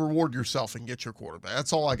 Now reward yourself and get your quarterback.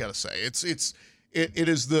 That's all I got to say. It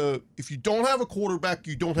is if you don't have a quarterback,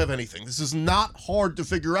 you don't have anything. This is not hard to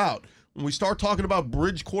figure out. When we start talking about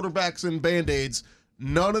bridge quarterbacks and Band-Aids,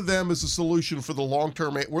 none of them is a solution for the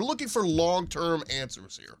long-term. We're looking for long-term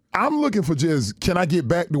answers here. I'm looking for can I get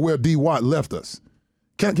back to where D. Watt left us?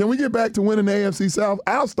 Can we get back to winning the AFC South?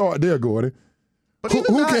 I'll start there, Gordy. But who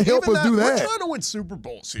can help us do that? We're trying to win Super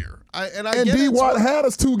Bowls here. And D. Watt had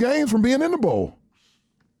us 2 games from being in the bowl.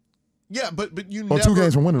 Yeah, but you never 2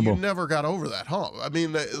 games from winning the bowl. You never got over that hump. I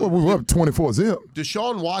mean, we were up 24-zip.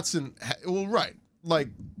 Deshaun Watson, right. Like,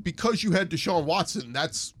 because you had Deshaun Watson,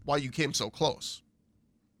 that's why you came so close.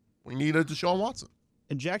 We needed Deshaun Watson.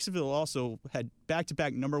 And Jacksonville also had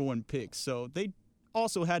back-to-back number 1 picks, so they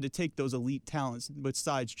also had to take those elite talents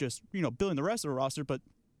besides just, building the rest of the roster, but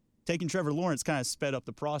taking Trevor Lawrence kind of sped up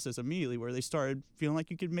the process immediately where they started feeling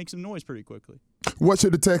like you could make some noise pretty quickly. What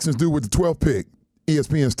should the Texans do with the 12th pick?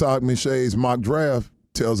 ESPN's Todd McShay's mock draft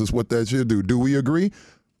tells us what that should do. Do we agree?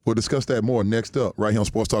 We'll discuss that more next up right here on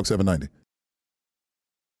Sports Talk 790.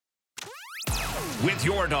 With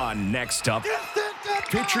Jordan next up,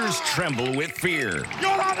 pitchers tremble with fear.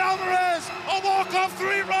 Jordan Alvarez, a walk-off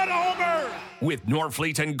 3-run homer. With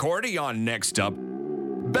Norfleet and Gordy on next up,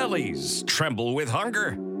 bellies tremble with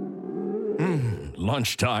hunger.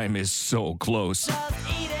 Lunchtime is so close.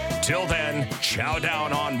 Till then, chow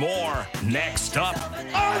down on more next up.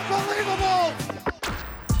 Unbelievable!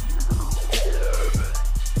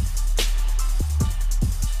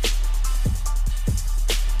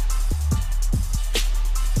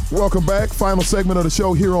 Welcome back. Final segment of the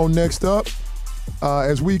show here on Next Up.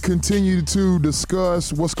 As we continue to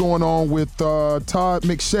discuss what's going on with Todd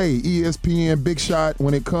McShay, ESPN Big Shot,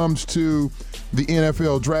 when it comes to the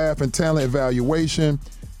NFL draft and talent evaluation.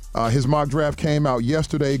 His mock draft came out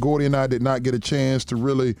yesterday. Gordy and I did not get a chance to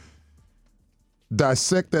really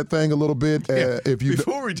dissect that thing a little bit.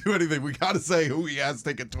 Before we do anything, we got to say who he has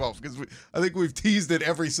taken 12th, because I think we've teased it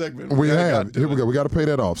every segment. We have. Here we go. We got to pay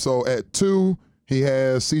that off. So at 2, he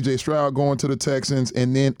has C.J. Stroud going to the Texans,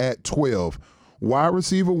 and then at 12, wide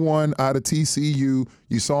receiver 1 out of TCU.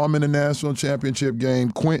 You saw him in the national championship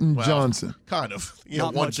game, Quentin Johnson. Kind of.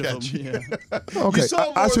 Not one much catch. of him, yeah. Okay,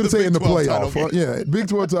 I should have said in the playoff. Yeah, Big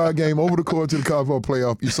 12 title game, over the course of the college football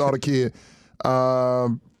playoff. You saw the kid.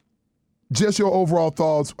 Just your overall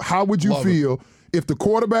thoughts. How would you feel if the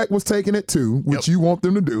quarterback was taken at 2, which you want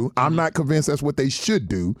them to do? I'm not convinced that's what they should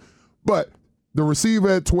do. But the receiver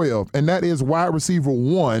at 12, and that is wide receiver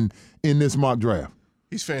 1 in this mock draft.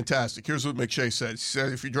 He's fantastic. Here's what McShay said. He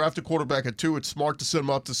said, if you draft a quarterback at 2, it's smart to set him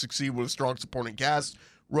up to succeed with a strong supporting cast.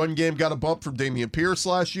 Run game got a bump from Dameon Pierce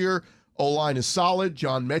last year. O-line is solid.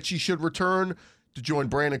 John Mechie should return to join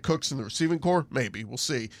Brandon Cooks in the receiving corps. Maybe. We'll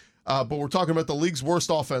see. But we're talking about the league's worst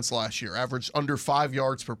offense last year. Averaged under 5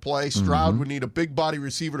 yards per play. Stroud would need a big body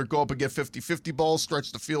receiver to go up and get 50-50 balls,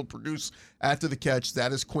 stretch the field, produce after the catch.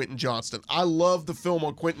 That is Quentin Johnston. I love the film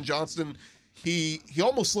on Quentin Johnston. He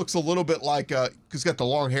almost looks a little bit like, because he's got the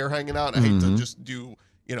long hair hanging out. I hate to just do,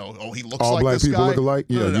 he looks all like black this people guy. look alike?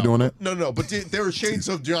 Yeah, you doing that? No, but there are shades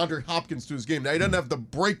of DeAndre Hopkins to his game. Now, he doesn't have the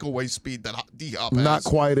breakaway speed that D-Hop has. Not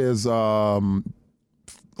quite as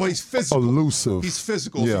but he's physical. Elusive. He's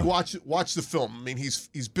physical. Yeah. If you watch the film, I mean, he's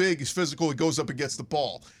big, he's physical, he goes up and gets the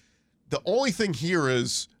ball. The only thing here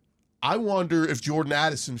is I wonder if Jordan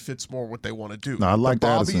Addison fits more what they want to do. No, I like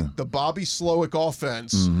Addison. The Bobby Slowick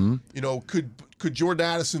offense, you know, could Jordan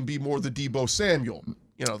Addison be more the Deebo Samuel?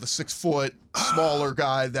 You know, the 6 foot, smaller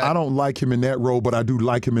guy that I don't like him in that role, but I do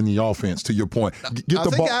like him in the offense, to your point. I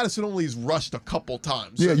think Addison only has rushed a couple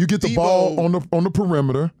times. Yeah, So you get the Deebo, ball on the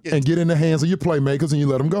perimeter and get in the hands of your playmakers and you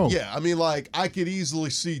let them go. Yeah, I mean, like, I could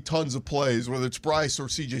easily see tons of plays, whether it's Bryce or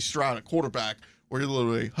C.J. Stroud at quarterback, where you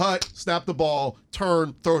literally snap the ball,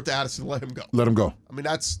 turn, throw it to Addison, let him go. Let him go. I mean,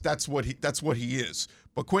 that's what he is.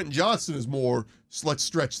 But Quentin Johnson is more, let's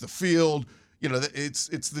stretch the field. You know, it's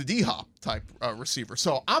the D-Hop type receiver.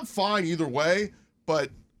 So I'm fine either way.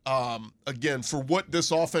 But, again, for what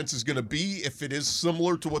this offense is going to be, if it is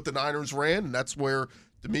similar to what the Niners ran, and that's where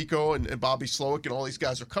D'Amico and Bobby Slowick and all these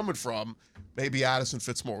guys are coming from, maybe Addison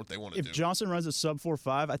fits more what they want to do. If Johnson runs a sub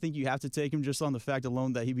 4.5, I think you have to take him just on the fact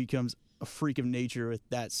alone that he becomes a freak of nature with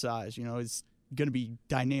that size. You know, it's going to be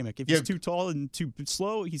dynamic. If he's too tall and too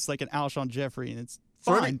slow, he's like an Alshon Jeffrey, and it's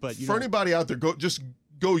fine. But for anybody out there, go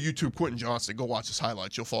YouTube Quentin Johnson. Go watch his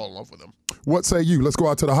highlights. You'll fall in love with him. What say you? Let's go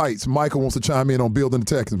out to the Heights. Michael wants to chime in on building the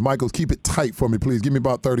Texans. Michael, keep it tight for me, please. Give me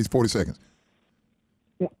about 30, 40 seconds.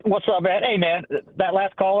 What's up, man? Hey, man, that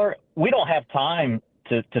last caller, we don't have time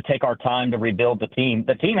to take our time to rebuild the team.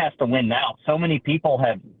 The team has to win now. So many people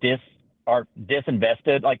are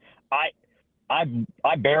disinvested. Like,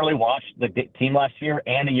 I barely watched the team last year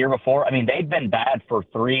and the year before. I mean, they've been bad for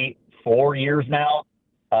 3-4 years now,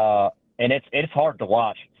 and it's hard to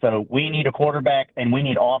watch. So we need a quarterback and we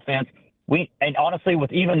need offense. And honestly,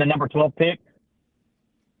 with even the number 12 pick,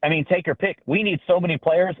 I mean, take your pick. We need so many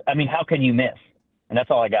players. I mean, how can you miss? And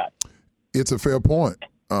that's all I got. It's a fair point.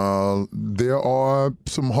 There are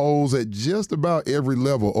some holes at just about every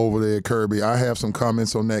level over there, Kirby. I have some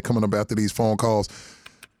comments on that coming up after these phone calls.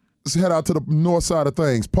 Let's head out to the north side of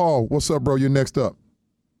things. Paul, what's up, bro? You're next up.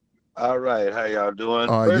 All right. How y'all doing?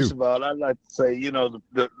 First of all, I'd like to say, you know,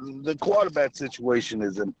 the quarterback situation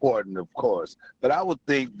is important, of course. But I would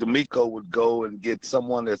think D'Amico would go and get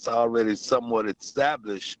someone that's already somewhat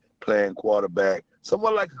established playing quarterback,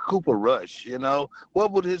 someone like a Cooper Rush, you know.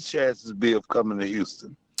 What would his chances be of coming to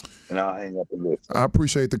Houston? And I'll hang up and listen. I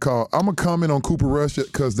appreciate the call. I'm going to comment on Cooper Rush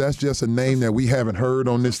because that's just a name that we haven't heard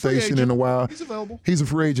on this station in a while. He's available. He's a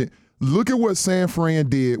free agent. Look at what San Fran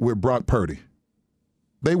did with Brock Purdy.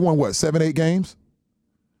 They won, 7-8 games?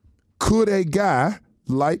 Could a guy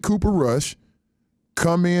like Cooper Rush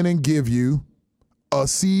come in and give you a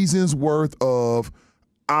season's worth of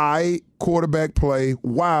quarterback play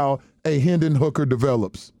while a Hendon Hooker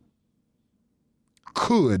develops?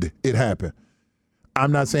 Could it happen?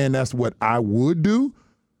 I'm not saying that's what I would do,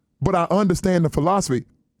 but I understand the philosophy.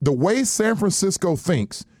 The way San Francisco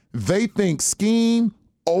thinks, they think scheme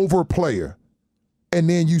over player. And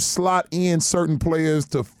then you slot in certain players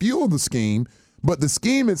to fuel the scheme, but the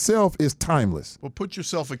scheme itself is timeless. Well, put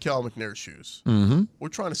yourself in Cal McNair's shoes. Mm-hmm. We're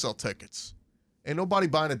trying to sell tickets. Ain't nobody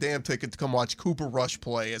buying a damn ticket to come watch Cooper Rush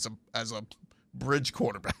play as a bridge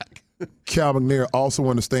quarterback. Cal McNair also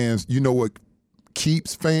understands, you know what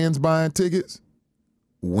keeps fans buying tickets?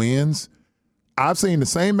 Wins. I've seen the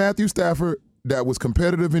same Matthew Stafford that was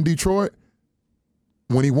competitive in Detroit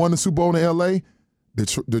when he won the Super Bowl in L.A.,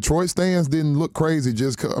 Detroit stands didn't look crazy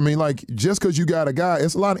just because you got a guy.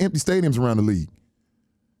 It's a lot of empty stadiums around the league.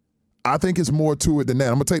 I think it's more to it than that.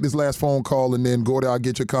 I'm going to take this last phone call and then go there. I'll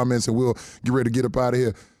get your comments and we'll get ready to get up out of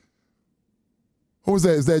here. Who is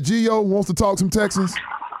that? Is that Gio wants to talk some Texans? Hey,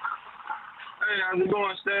 how's it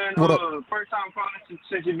going, Stan? What up? First time calling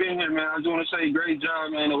since you've been here, man. I just want to say great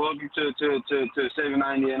job, man, and welcome to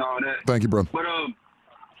 790 and all that. Thank you, brother. But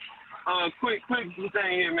quick thing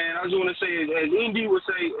here, man. I just want to say, as Indy would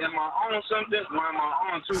say, am I on something or am I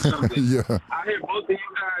on to something? Yeah. I hear both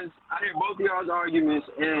of y'all's arguments,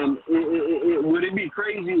 and would it be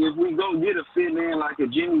crazy if we go get a fit man like a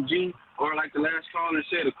Jimmy G or like the last caller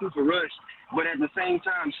said, a Cooper Rush, but at the same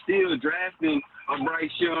time still drafting a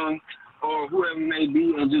Bryce Young or whoever it may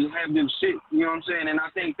be and just have them sit, you know what I'm saying? And I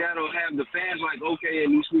think that'll have the fans like, okay, at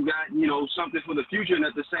least we got, you know, something for the future, and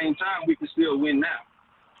at the same time we can still win now.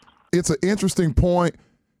 It's an interesting point.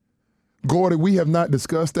 Gordy, we have not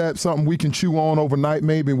discussed that. Something we can chew on overnight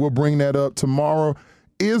maybe, and we'll bring that up tomorrow.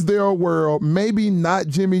 Is there a world, maybe not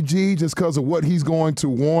Jimmy G just because of what he's going to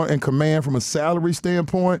want and command from a salary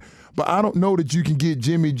standpoint, but I don't know that you can get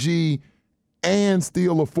Jimmy G and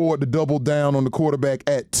still afford to double down on the quarterback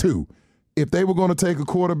at 2. if they were going to take a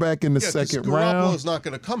quarterback in the second round. Garoppolo's not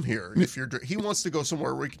going to come here. He wants to go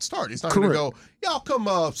somewhere where he can start. He's not going to go, I'll come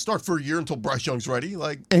start for a year until Bryce Young's ready.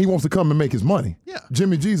 And he wants to come and make his money. Yeah.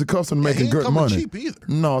 Jimmy G's accustomed to making good money. Cheap either.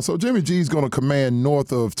 No, so Jimmy G's going to command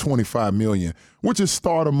north of $25 million, which is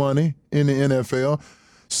starter money in the NFL.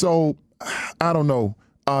 So I don't know.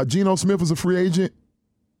 Geno Smith is a free agent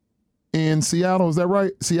in Seattle, is that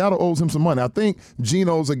right? Seattle owes him some money. I think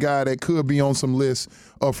Geno's a guy that could be on some list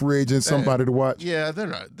of free agents, somebody to watch. Yeah,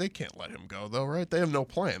 they can't let him go, though, right? They have no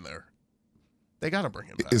plan there. They got to bring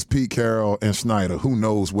him back. It's Pete Carroll and Schneider. Who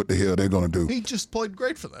knows what the hell they're going to do? He just played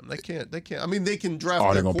great for them. They can't. I mean, they can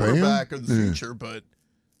draft their quarterback of the future, but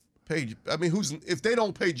if they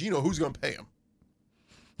don't pay Geno, who's going to pay him?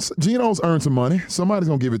 So Geno's earned some money. Somebody's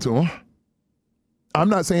going to give it to him. I'm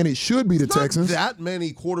not saying it should be the Texans. That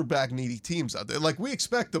many quarterback needy teams out there. Like, we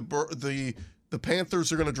expect the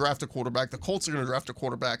Panthers are going to draft a quarterback, the Colts are going to draft a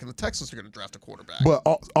quarterback, and the Texans are going to draft a quarterback. But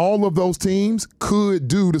all of those teams could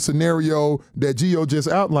do the scenario that Gio just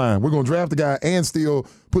outlined. We're going to draft the guy and still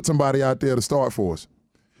put somebody out there to start for us.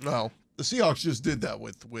 No, the Seahawks just did that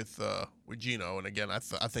with Geno, and again, I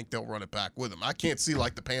think they'll run it back with him. I can't see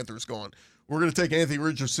the Panthers going, we're going to take Anthony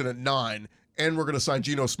Richardson at 9, and we're going to sign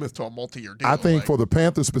Geno Smith to a multi-year deal. I think for the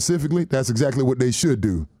Panthers specifically, that's exactly what they should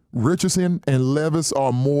do. Richardson and Levis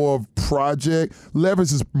are more of project.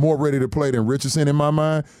 Levis is more ready to play than Richardson in my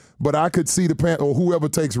mind. But I could see the Panthers, or whoever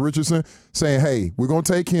takes Richardson, saying, hey, we're going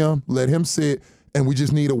to take him, let him sit, and we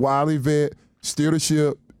just need a wily vet, steer the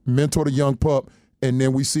ship, mentor the young pup, and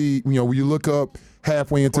then we see, when you look up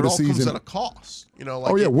halfway into the season. It all comes at a cost.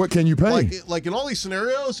 What can you pay? Like in all these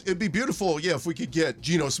scenarios, it'd be beautiful, if we could get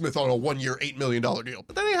Geno Smith on a 1-year, $8 million deal.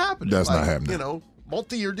 But that ain't happening. That's not happening.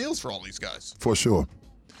 Multi-year deals for all these guys. For sure.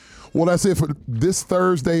 Well, that's it for this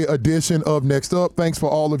Thursday edition of Next Up. Thanks for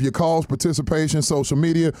all of your calls, participation, social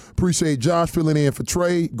media. Appreciate Josh filling in for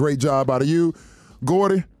Trey. Great job out of you.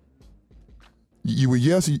 Gordy, you were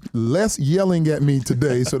less yelling at me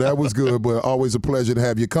today, so that was good, but always a pleasure to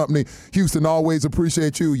have your company. Houston, always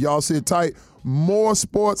appreciate you. Y'all sit tight. More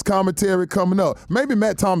sports commentary coming up. Maybe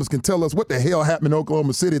Matt Thomas can tell us what the hell happened in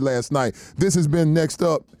Oklahoma City last night. This has been Next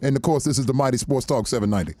Up, and of course, this is the Mighty Sports Talk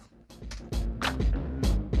 790.